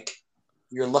look like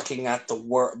you're looking at the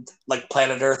world, like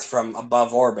planet Earth from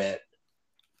above orbit,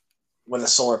 with a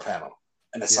solar panel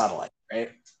and a satellite. Right?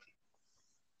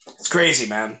 It's crazy,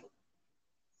 man.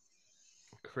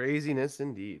 Craziness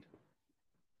indeed.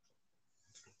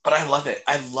 But I love it.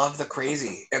 I love the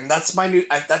crazy, and that's my new.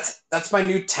 That's my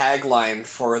new tagline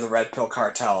for the Red Pill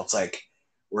Cartel. It's like,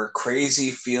 where crazy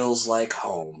feels like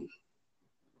home.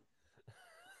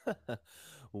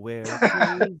 Where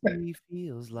crazy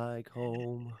feels like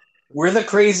home. We're the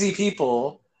crazy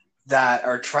people that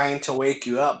are trying to wake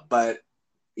you up, but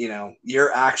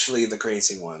you're actually the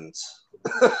crazy ones.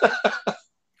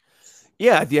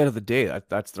 Yeah, at the end of the day,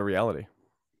 that's the reality.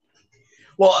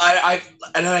 Well,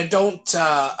 I don't.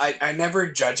 I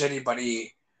never judge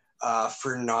anybody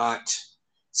for not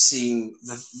seeing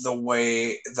the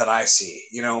way that I see,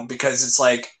 because it's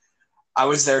like I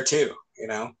was there too,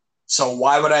 So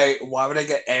why would I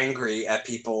get angry at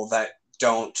people that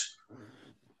don't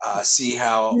see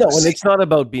how? No, and it's not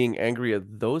about being angry at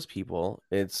those people.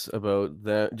 It's about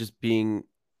just being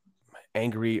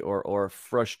angry or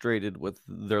frustrated with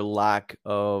their lack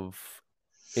of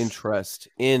interest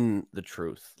in the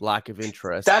truth, lack of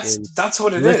interest. That's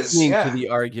what it is. Listening to the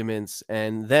arguments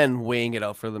and then weighing it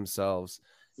out for themselves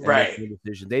and making a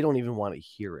decision. They don't even want to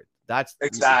hear it. That's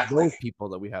exactly those people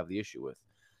that we have the issue with.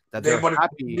 That they they're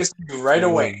happy right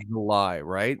away. The lie,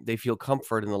 right? They feel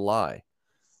comfort in the lie.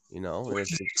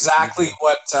 Which is exactly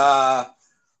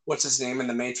what's his name in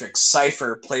the Matrix?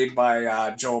 Cypher, played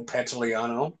by Joe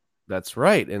Pantoliano. That's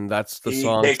right, and that's the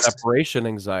song "Separation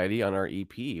Anxiety" on our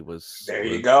EP was. There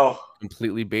you go.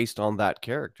 Completely based on that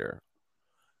character,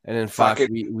 and in fact,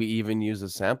 we even use a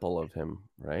sample of him.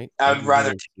 Right? I'd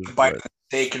rather take a bite of the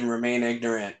steak and remain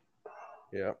ignorant.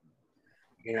 Yeah.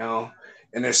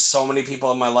 And there's so many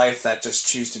people in my life that just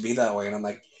choose to be that way, and I'm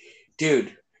like,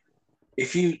 dude,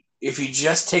 if you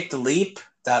just take the leap,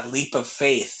 that leap of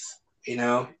faith,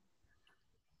 but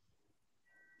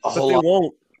they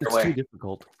won't. It's too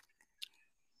difficult.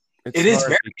 It is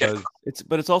very difficult.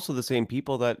 It's also the same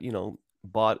people that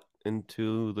bought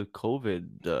into the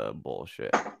COVID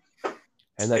bullshit,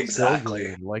 and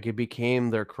that like it became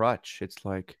their crutch. It's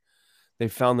like they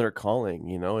found their calling.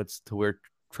 It's to wear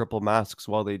triple masks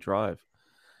while they drive,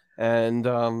 and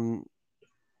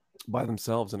by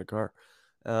themselves in a car.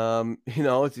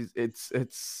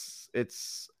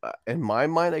 It's in my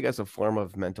mind, I guess, a form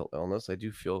of mental illness. I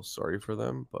do feel sorry for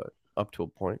them, but up to a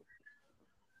point.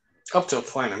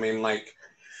 I mean, like,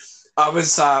 I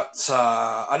was at,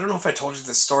 I don't know if I told you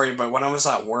this story, but when I was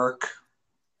at work,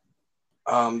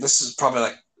 this is probably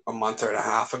like a month and a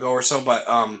half ago or so, but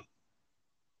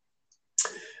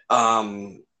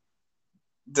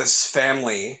this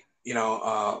family,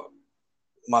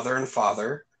 mother and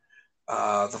father,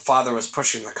 the father was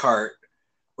pushing the cart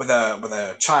with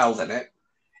a child in it,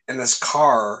 and this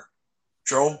car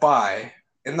drove by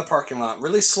in the parking lot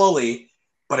really slowly,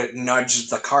 but it nudged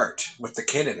the cart with the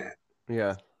kid in it.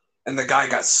 Yeah. And the guy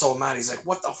got so mad. He's like,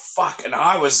 what the fuck? And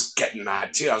I was getting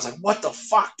mad too. I was like, what the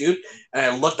fuck, dude? And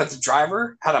I looked at the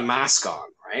driver, had a mask on,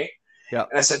 right? Yeah.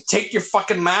 And I said, take your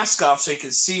fucking mask off so you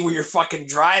can see where you're fucking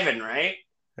driving, right?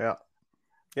 Yeah.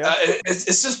 Yeah.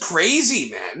 It's just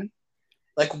crazy, man.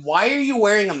 Like, why are you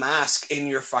wearing a mask in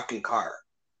your fucking car?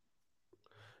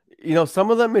 Some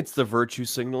of them, it's the virtue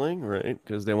signaling, right?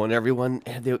 Because they want everyone,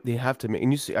 they have to make,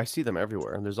 and I see them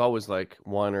everywhere. And there's always like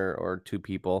one or two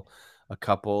people, a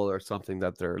couple or something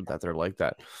that they're like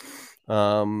that.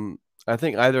 I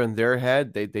think either in their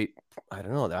head, they I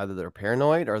don't know, either they're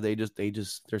paranoid or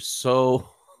they're so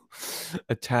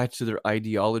attached to their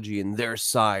ideology and their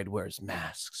side wears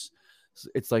masks.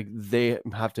 It's like they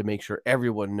have to make sure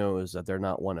everyone knows that they're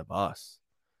not one of us.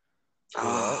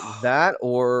 That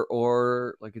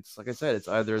or like it's like I said, it's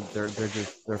either they're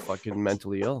fucking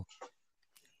mentally ill.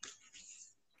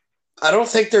 I don't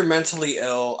think they're mentally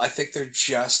ill. I think they're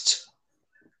just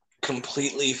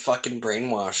completely fucking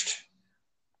brainwashed.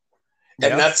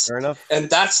 And that's fair enough. And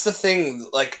that's the thing.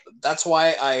 Like, that's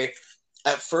why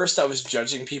at first I was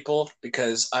judging people,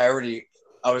 because I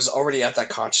was already at that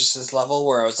consciousness level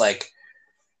where I was like,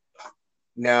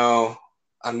 no,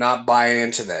 I'm not buying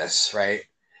into this, right?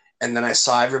 And then I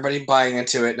saw everybody buying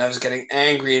into it, and I was getting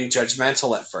angry and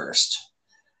judgmental at first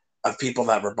of people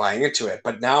that were buying into it.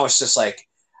 But now it's just like,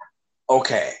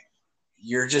 okay,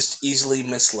 you're just easily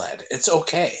misled. It's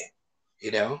okay,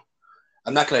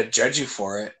 I'm not going to judge you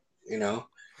for it,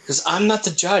 because I'm not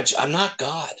the judge. I'm not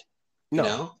God,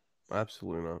 No,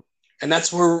 absolutely not. And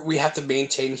that's where we have to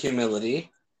maintain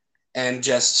humility and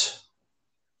just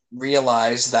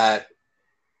realize that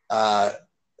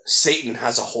Satan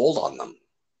has a hold on them.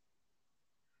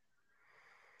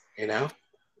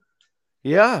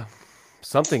 Yeah,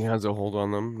 something has a hold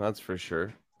on them. That's for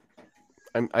sure.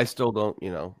 I still don't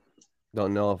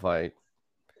know if I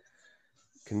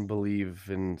can believe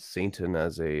in Satan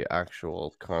as a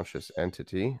actual conscious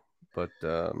entity, but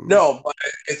no, but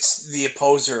it's the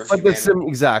opposer of humanity.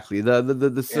 Exactly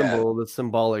the symbol, the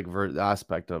symbolic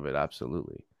aspect of it.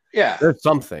 Absolutely. Yeah, there's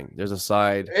something. There's a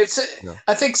side.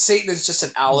 I think Satan is just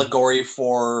an allegory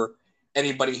for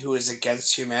anybody who is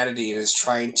against humanity and is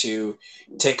trying to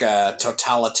take a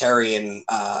totalitarian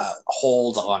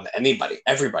hold on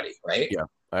everybody, right? Yeah,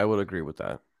 I would agree with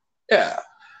that. Yeah.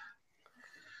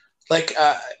 Like,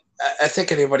 I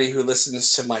think anybody who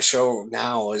listens to my show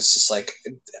now is just like,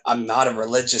 I'm not a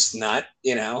religious nut,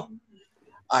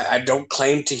 I don't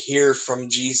claim to hear from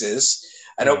Jesus.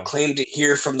 I don't claim to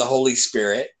hear from the Holy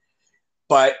Spirit,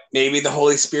 but maybe the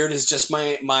Holy Spirit is just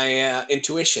my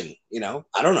intuition.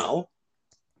 I don't know.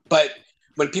 But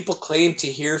when people claim to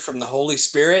hear from the Holy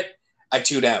Spirit, I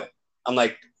tune out. I'm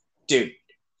like, dude,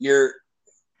 you're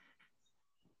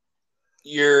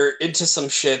into some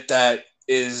shit that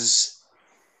is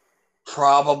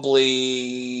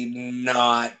probably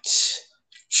not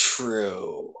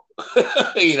true.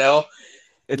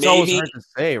 It's always hard to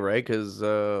say, right? Because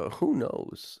who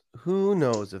knows? Who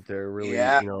knows if they're really,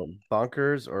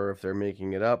 bonkers, or if they're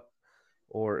making it up,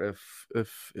 or if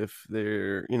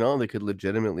they're, they could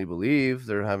legitimately believe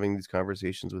they're having these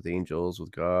conversations with angels,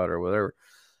 with God, or whatever,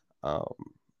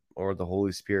 or the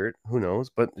Holy Spirit. Who knows?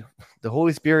 But the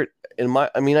Holy Spirit,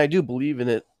 I do believe in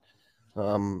it.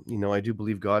 I do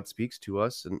believe God speaks to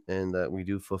us, and that we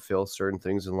do fulfill certain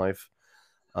things in life.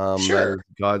 Sure. That is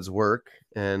God's work,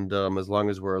 and as long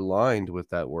as we're aligned with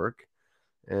that work,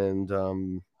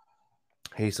 and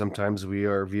hey, sometimes we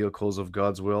are vehicles of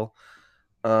God's will,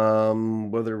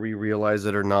 whether we realize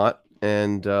it or not,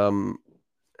 and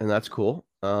that's cool.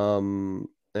 And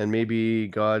maybe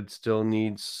God still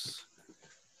needs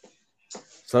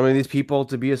some of these people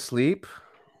to be asleep.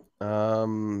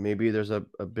 Maybe there's a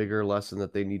bigger lesson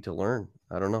that they need to learn.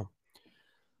 I don't know,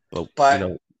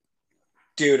 but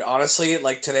dude, honestly,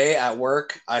 like today at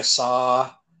work, I saw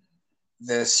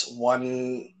this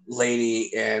one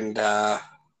lady, and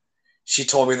she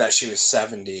told me that she was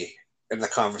 70 in the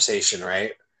conversation,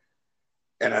 right?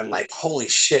 And I'm like, holy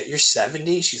shit, you're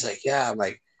 70? She's like, yeah. I'm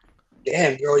like,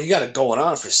 damn, girl, you got it going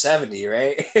on for 70,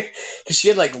 right? Because she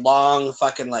had like long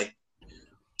fucking like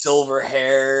silver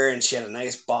hair, and she had a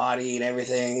nice body and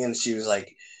everything, and she was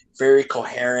like very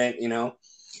coherent,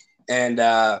 and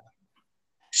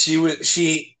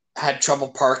she had trouble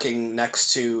parking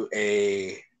next to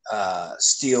a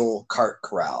steel cart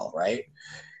corral, right?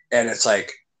 And it's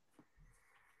like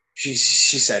she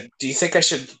said, do you think I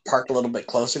should park a little bit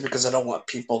closer, because I don't want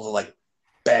people to like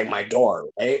bang my door,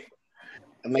 right?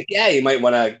 I'm like, yeah, you might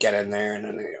want to get in there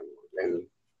and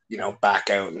back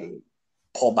out and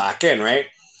pull back in, right?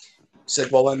 She's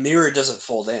like, well, my mirror doesn't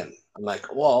fold in. I'm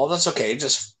like, well, that's okay,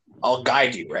 just I'll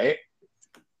guide you, right?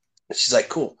 And she's like,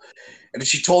 cool. And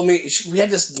she told me, we had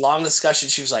this long discussion.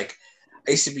 She was like,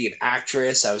 I used to be an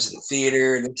actress. I was in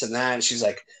theater and this and that. And she's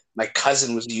like, my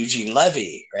cousin was Eugene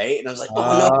Levy, right? And I was like,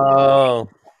 oh, no.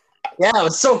 Yeah, it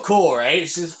was so cool, right?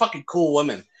 She's a fucking cool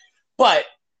woman. But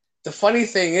the funny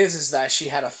thing is that she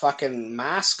had a fucking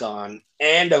mask on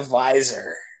and a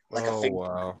visor. Like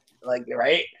wow. Like,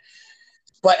 right?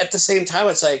 But at the same time,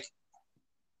 it's like,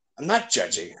 I'm not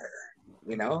judging her,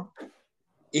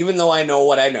 Even though I know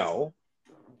what I know,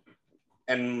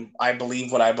 and I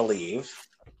believe what I believe,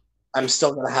 I'm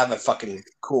still going to have a fucking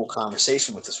cool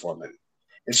conversation with this woman.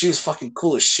 And she was fucking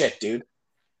cool as shit, dude.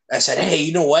 I said, hey,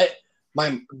 you know what?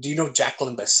 Do you know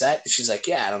Jacqueline Bisset? And she's like,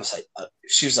 yeah. And I was like,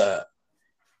 she was a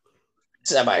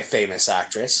semi-famous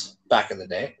actress back in the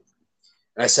day.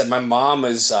 And I said, my mom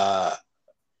is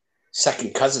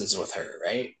second cousins with her,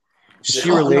 right? Is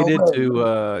she related to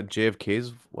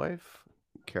JFK's wife,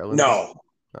 Carolyn? No.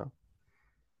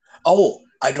 Oh,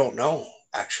 I don't know,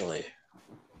 actually.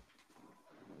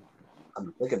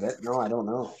 I'm thinking of it. No, I don't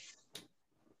know.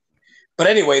 But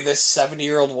anyway, this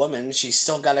 70-year-old woman, she's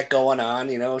still got it going on,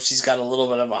 She's got a little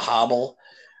bit of a hobble,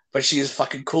 but she's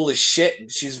fucking cool as shit.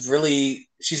 And she's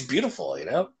beautiful,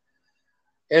 And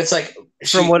it's like,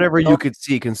 from whatever you could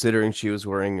see, considering she was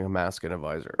wearing a mask and a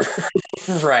visor.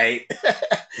 Right.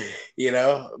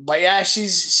 But yeah,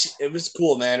 it was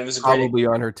cool, man. It was probably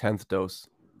on her 10th dose.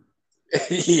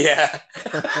 Yeah.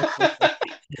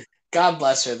 God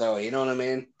bless her, though. You know what I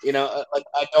mean? Like,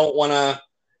 I don't want to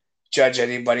judge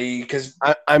anybody, because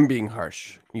I'm being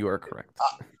harsh. You are correct.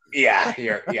 Yeah.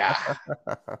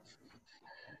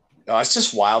 No, it's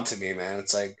just wild to me, man.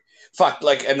 It's like, fuck.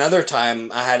 Like, another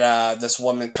time, I had this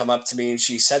woman come up to me, and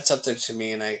she said something to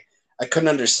me, and I couldn't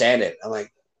understand it. I'm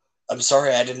like, I'm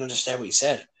sorry, I didn't understand what you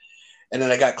said. And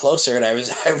then I got closer, and I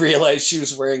realized she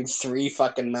was wearing 3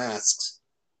 fucking masks.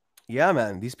 Yeah,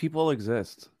 man, these people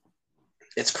exist.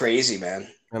 It's crazy, man.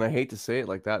 And I hate to say it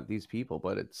like that, these people,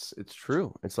 but it's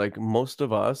true. It's like most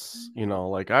of us,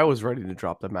 like I was ready to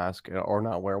drop the mask or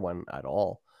not wear one at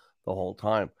all the whole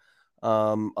time.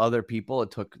 Other people,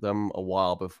 it took them a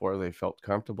while before they felt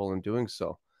comfortable in doing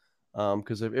so.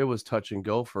 Because it was touch and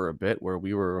go for a bit, where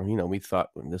we were, we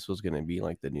thought this was going to be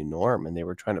like the new norm, and they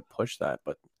were trying to push that.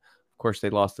 But of course, they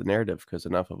lost the narrative, because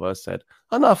enough of us said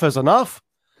enough is enough.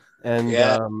 And,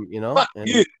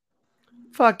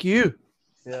 fuck you.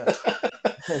 Yeah.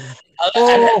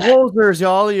 Oh, hosers,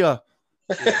 y'all. Yeah.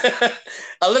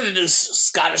 I learned to do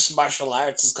Scottish martial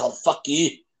arts. It's called fuck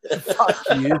you. Fuck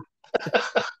you.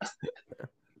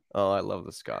 Oh, I love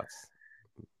the Scots.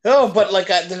 No, but like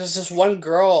there's this one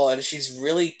girl, and she's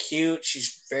really cute.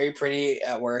 She's very pretty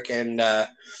at work, and I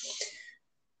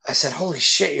said, "Holy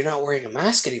shit, you're not wearing a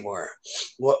mask anymore.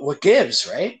 What gives,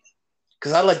 right?"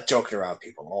 Because I like joking around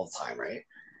people all the time, right?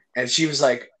 And she was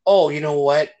like, "Oh, you know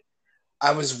what?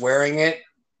 I was wearing it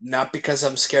not because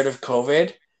I'm scared of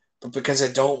COVID, but because I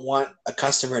don't want a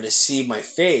customer to see my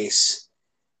face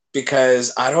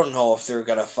because I don't know if they're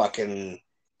gonna fucking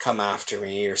come after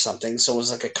me or something." So it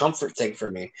was like a comfort thing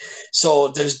for me. So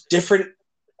there's different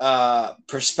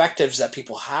perspectives that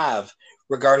people have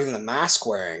regarding the mask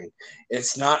wearing.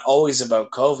 It's not always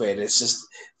about COVID. It's just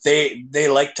they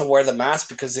like to wear the mask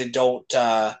because they don't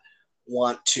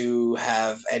want to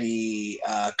have any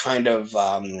kind of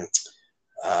You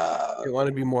want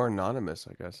to be more anonymous,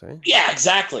 I guess, eh? yeah,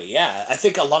 exactly. Yeah, I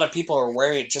think a lot of people are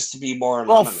wearing it just to be more Oh,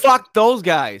 anonymous. fuck those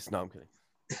guys. No, I'm kidding.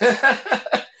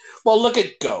 Well, look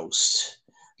at Ghost,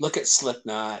 look at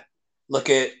Slipknot,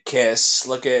 look at Kiss,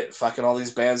 look at fucking all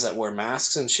these bands that wear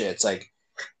masks and shit. It's like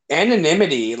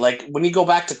anonymity. Like when you go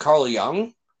back to Carl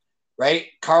Jung, right?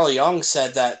 Carl Jung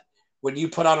said that when you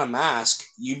put on a mask,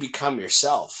 you become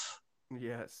yourself.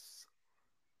 Yes.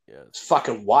 Yes. It's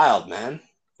fucking wild, man.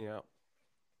 Yeah.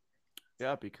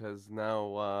 Yeah, because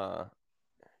now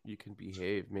you can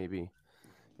behave maybe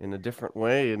in a different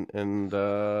way and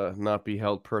not be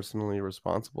held personally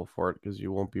responsible for it because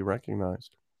you won't be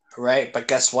recognized. Right, but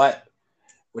guess what?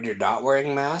 When you're not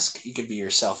wearing a mask, you can be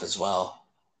yourself as well.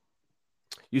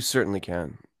 You certainly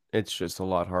can. It's just a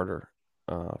lot harder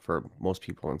for most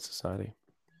people in society.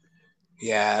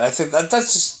 Yeah, and I think that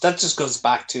that just goes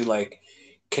back to like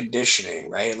conditioning,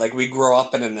 right? Like we grow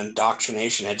up in an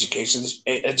indoctrination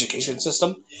education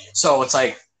system, so it's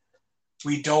like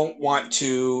we don't want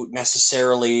to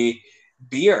necessarily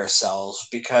be ourselves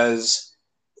because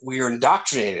we are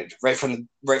indoctrinated right from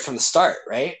the start,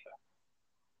 right?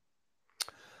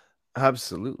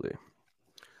 Absolutely.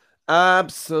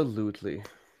 Absolutely.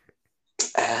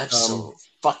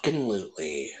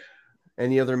 Absolutely.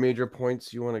 Any other major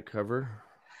points you want to cover?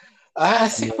 I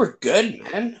think we're good,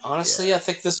 man. Honestly, I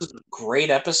think this was a great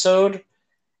episode. It's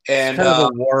And kind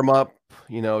of a warm up,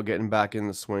 getting back in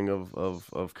the swing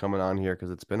of coming on here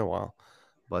because it's been a while.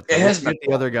 But it we has should been get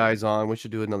the other guys on. We should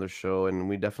do another show, and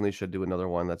we definitely should do another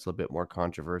one that's a bit more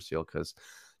controversial because,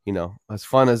 as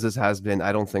fun as this has been,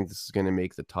 I don't think this is going to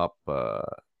make the top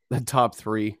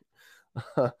three.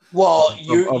 well,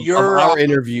 of our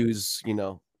interviews,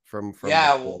 from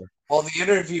yeah. before. Well, the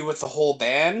interview with the whole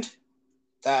band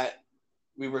that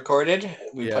we recorded,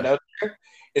 we put out there,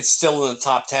 it's still in the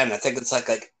top 10. I think it's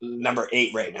like number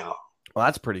 8 right now. Well,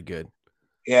 that's pretty good.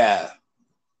 Yeah.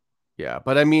 Yeah,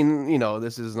 but I mean,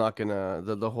 this is not gonna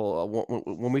the whole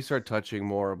when we start touching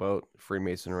more about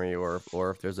Freemasonry or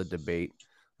if there's a debate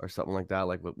or something like that,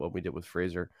 like what we did with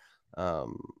Fraser,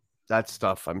 that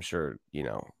stuff I'm sure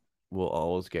will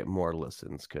always get more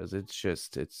listens because it's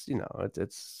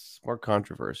more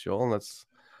controversial, and that's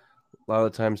a lot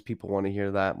of the times people want to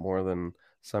hear that more than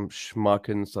some schmuck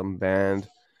in some band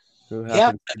who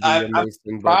happens to be a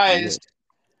Mason. Surprised.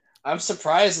 I'm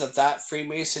surprised that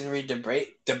Freemasonry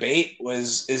debate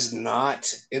is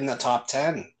not in the top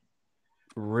 10.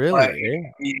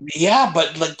 Really? Yeah,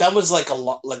 but like that was like a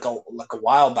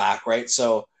while back, right?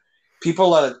 So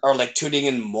people are like tuning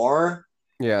in more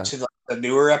to the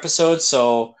newer episodes.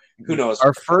 So who knows?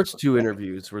 Our first 2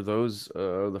 interviews were those.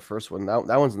 The first one that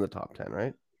one's in the top 10,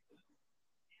 right?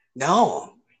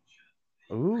 No.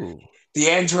 Ooh. The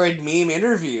Android meme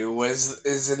interview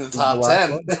is in the top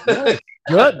 10. Yeah.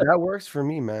 Good. That works for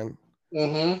me, man.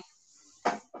 Mm-hmm.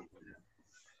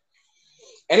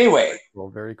 Anyway. Well,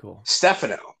 very cool.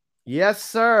 Stefano. Yes,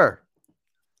 sir.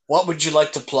 What would you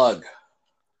like to plug?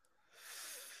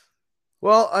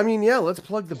 Well, I mean, yeah, let's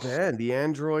plug the band, the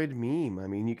Android Meme. I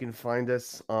mean, you can find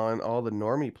us on all the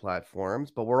normie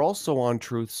platforms, but we're also on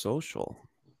Truth Social.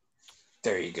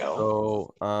 There you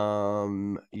go.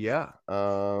 So, yeah.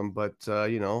 But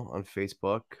on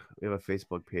Facebook, we have a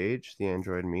Facebook page, the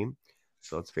Android Meme.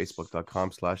 So it's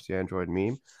facebook.com/the Android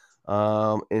Meme.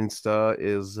 Insta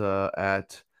is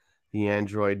at the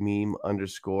Android Meme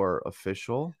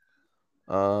 _official.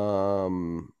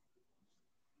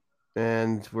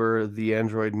 And we're the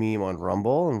Android Meme on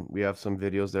Rumble, and we have some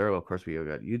videos there. Well, of course, we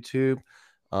got YouTube.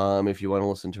 If you want to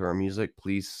listen to our music,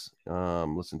 please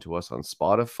listen to us on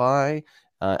Spotify,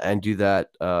 and do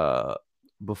that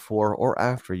before or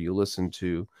after you listen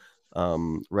to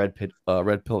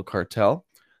Red Pill Cartel,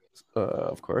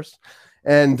 of course.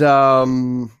 And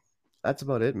that's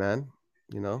about it, man.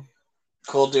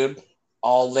 Cool, dude.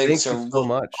 All links Thank you so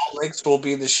much. All links will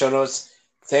be in the show notes.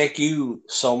 Thank you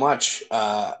so much,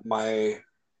 my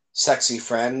sexy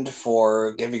friend,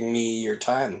 for giving me your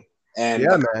time. And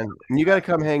Yeah, man. And you got to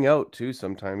come hang out too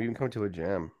sometime. Even come to a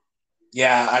jam.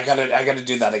 yeah, I gotta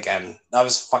do that again. That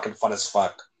was fucking fun as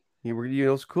fuck. You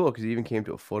know, it's cool because you even came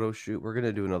to a photo shoot. We're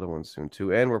gonna do another one soon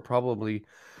too, and we're probably.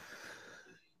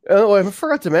 Oh, I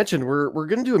forgot to mention we're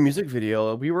gonna do a music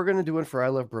video. We were gonna do it for I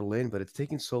Love Berlin, but it's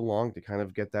taking so long to kind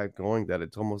of get that going that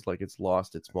it's almost like it's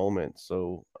lost its moment.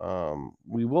 So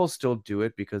we will still do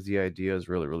it because the idea is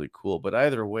really really cool. But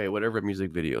either way, whatever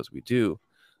music videos we do,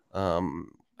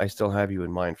 I still have you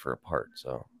in mind for a part.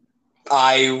 So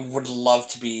I would love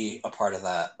to be a part of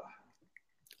that.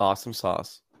 awesome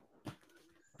sauce.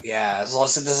 Yeah, as long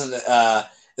as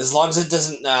it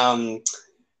doesn't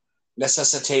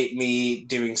necessitate me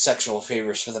doing sexual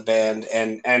favors for the band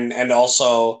and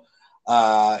also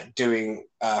doing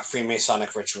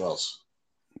Freemasonic rituals.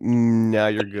 Now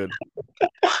you're good.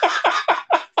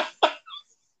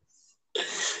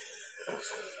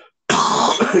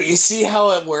 You see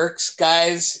how it works,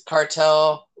 guys?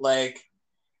 Cartel, like,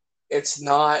 it's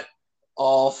not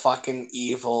all fucking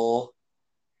evil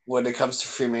when it comes to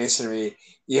Freemasonry.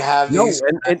 You have these.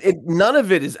 And none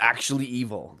of it is actually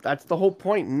evil. That's the whole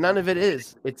point. None of it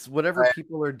is. It's whatever Right.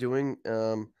 people are doing,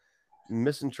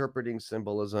 misinterpreting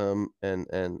symbolism and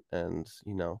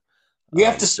you know. We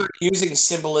have to start using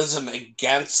symbolism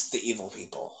against the evil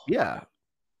people. Yeah,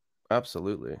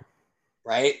 absolutely.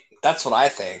 Right? That's what I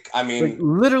think. I mean, Like,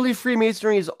 literally,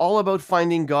 Freemasonry is all about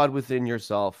finding God within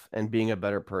yourself and being a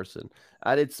better person.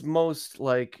 At its most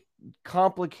like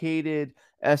complicated,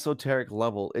 esoteric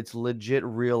level, it's legit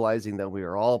realizing that we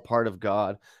are all part of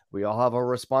God. We all have a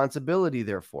responsibility,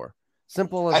 therefore.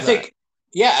 Simple as that.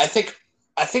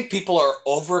 I think people are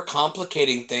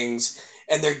overcomplicating things,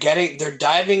 and they're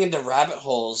diving into rabbit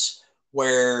holes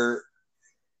where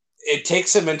it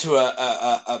takes them into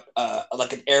a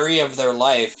like an area of their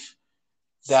life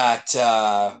that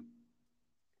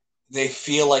they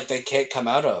feel like they can't come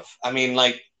out of. I mean,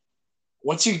 like,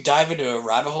 once you dive into a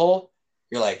rabbit hole,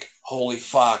 you're like, holy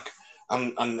fuck,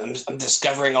 I'm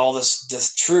discovering all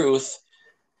this truth,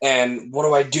 and what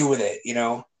do I do with it? You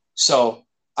know? So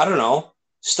I don't know.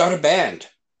 Start a band,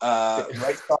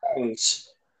 write songs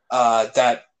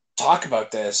that talk about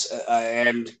this,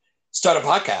 and start a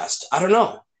podcast. I don't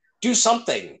know. Do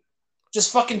something.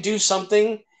 Just fucking do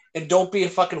something, and don't be a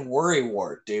fucking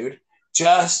worrywart, dude.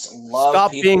 Just love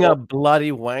Stop people. being a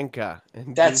bloody wanker.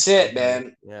 That's it,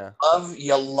 man. Yeah.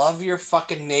 You love your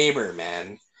fucking neighbor,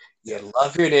 man. You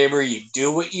love your neighbor. You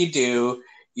do what you do.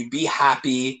 You be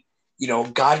happy. You know,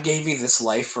 God gave you this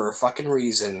life for a fucking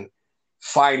reason.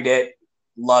 Find it,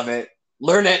 love it,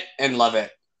 learn it, and love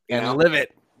it. You know? Live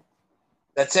it.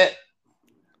 That's it.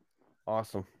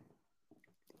 Awesome.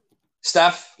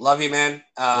 Steph, love you, man.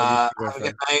 Love you too, have a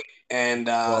good night, and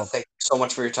thank you so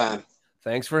much for your time.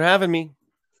 Thanks for having me.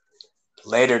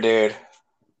 Later, dude.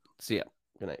 See ya.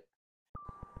 Good night.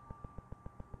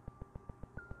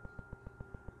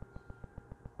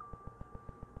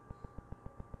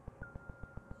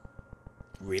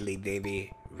 Really,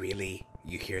 Davey? Really?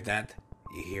 You hear that?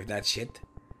 You hear that shit?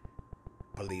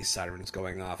 Police sirens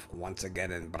going off once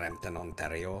again in Brampton,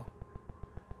 Ontario.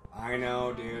 I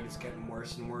know, dude. It's getting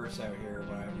worse and worse out here,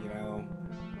 but, you know,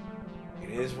 it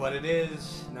is what it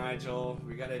is, Nigel.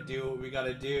 We gotta do what we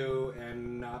gotta do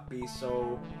and not be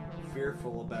so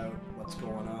fearful about what's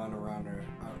going on around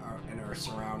in our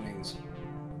surroundings.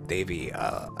 Davey,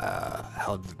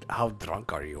 how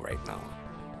drunk are you right now?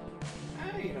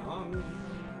 You know, I'm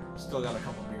still got a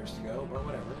couple beers to go, but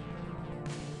whatever.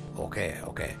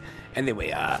 Okay.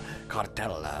 Anyway,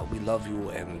 Cartel, we love you,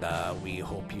 and we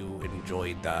hope you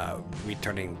enjoyed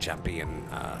returning champion,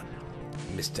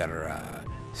 Mr.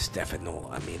 Stefano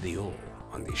Amelio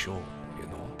on the show, you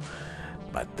know.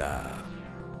 But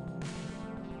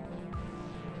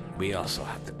we also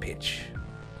have to pitch.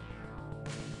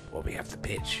 Well, we have to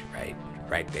pitch, right?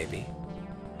 Right, baby?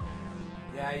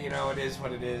 Yeah, you know, it is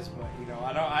what it is, but, you know,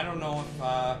 I don't know if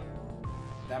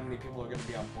that many people are going to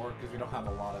be on board because we don't have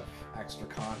a lot of extra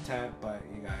content, but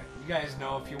you guys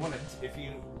know, if you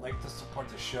like to support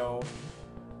the show,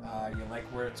 you like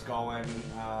where it's going,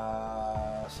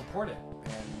 support it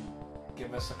and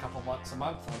give us a couple bucks a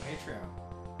month on Patreon.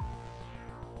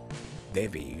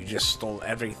 Davey, you just stole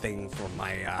everything from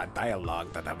my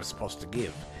dialogue that I was supposed to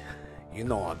give. You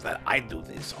know that I do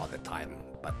this all the time,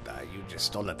 but you just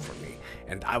stole it from me.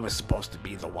 And I was supposed to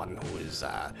be the one who is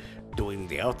doing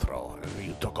the outro, and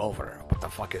you took over. What the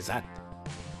fuck is that?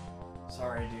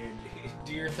 Sorry, dude.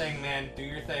 Do your thing, man. Do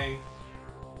your thing.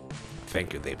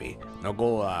 Thank you, Davey. Now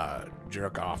go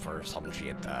jerk off or some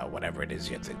shit, whatever it is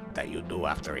that you do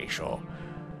after a show.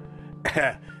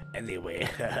 Anyway,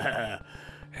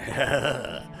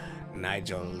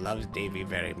 Nigel loves Davey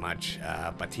very much,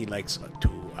 but he likes to,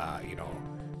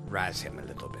 razz him a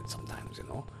little bit sometimes,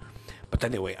 But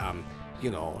anyway,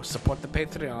 support the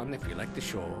Patreon if you like the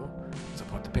show.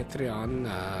 Support the Patreon.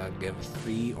 Give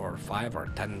 $3 or $5 or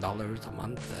 $10 a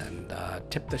month and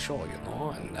tip the show,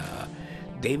 And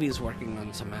Davey's working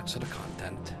on some extra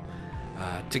content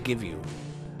to give you,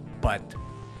 but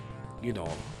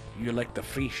you like the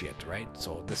free shit, right?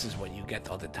 So this is what you get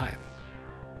all the time.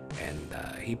 And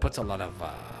he puts a lot of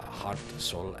heart,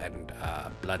 soul, and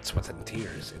blood, sweat, and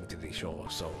tears into the show.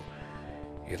 So,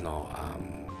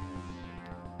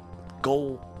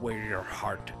 go where your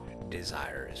heart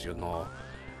desires,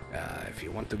 if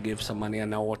you want to give some money. I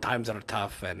know times are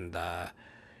tough, and,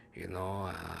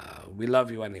 we love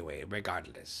you anyway,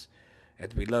 regardless.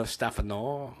 And we love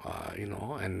Stefano,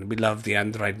 and we love the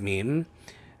Android meme.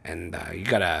 And you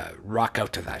gotta rock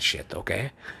out to that shit,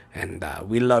 okay? And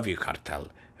we love you, Cartel,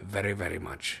 very, very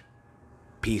much.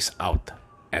 Peace out.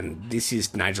 And this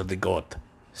is Nigel the Goat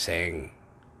saying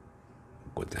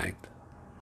good night.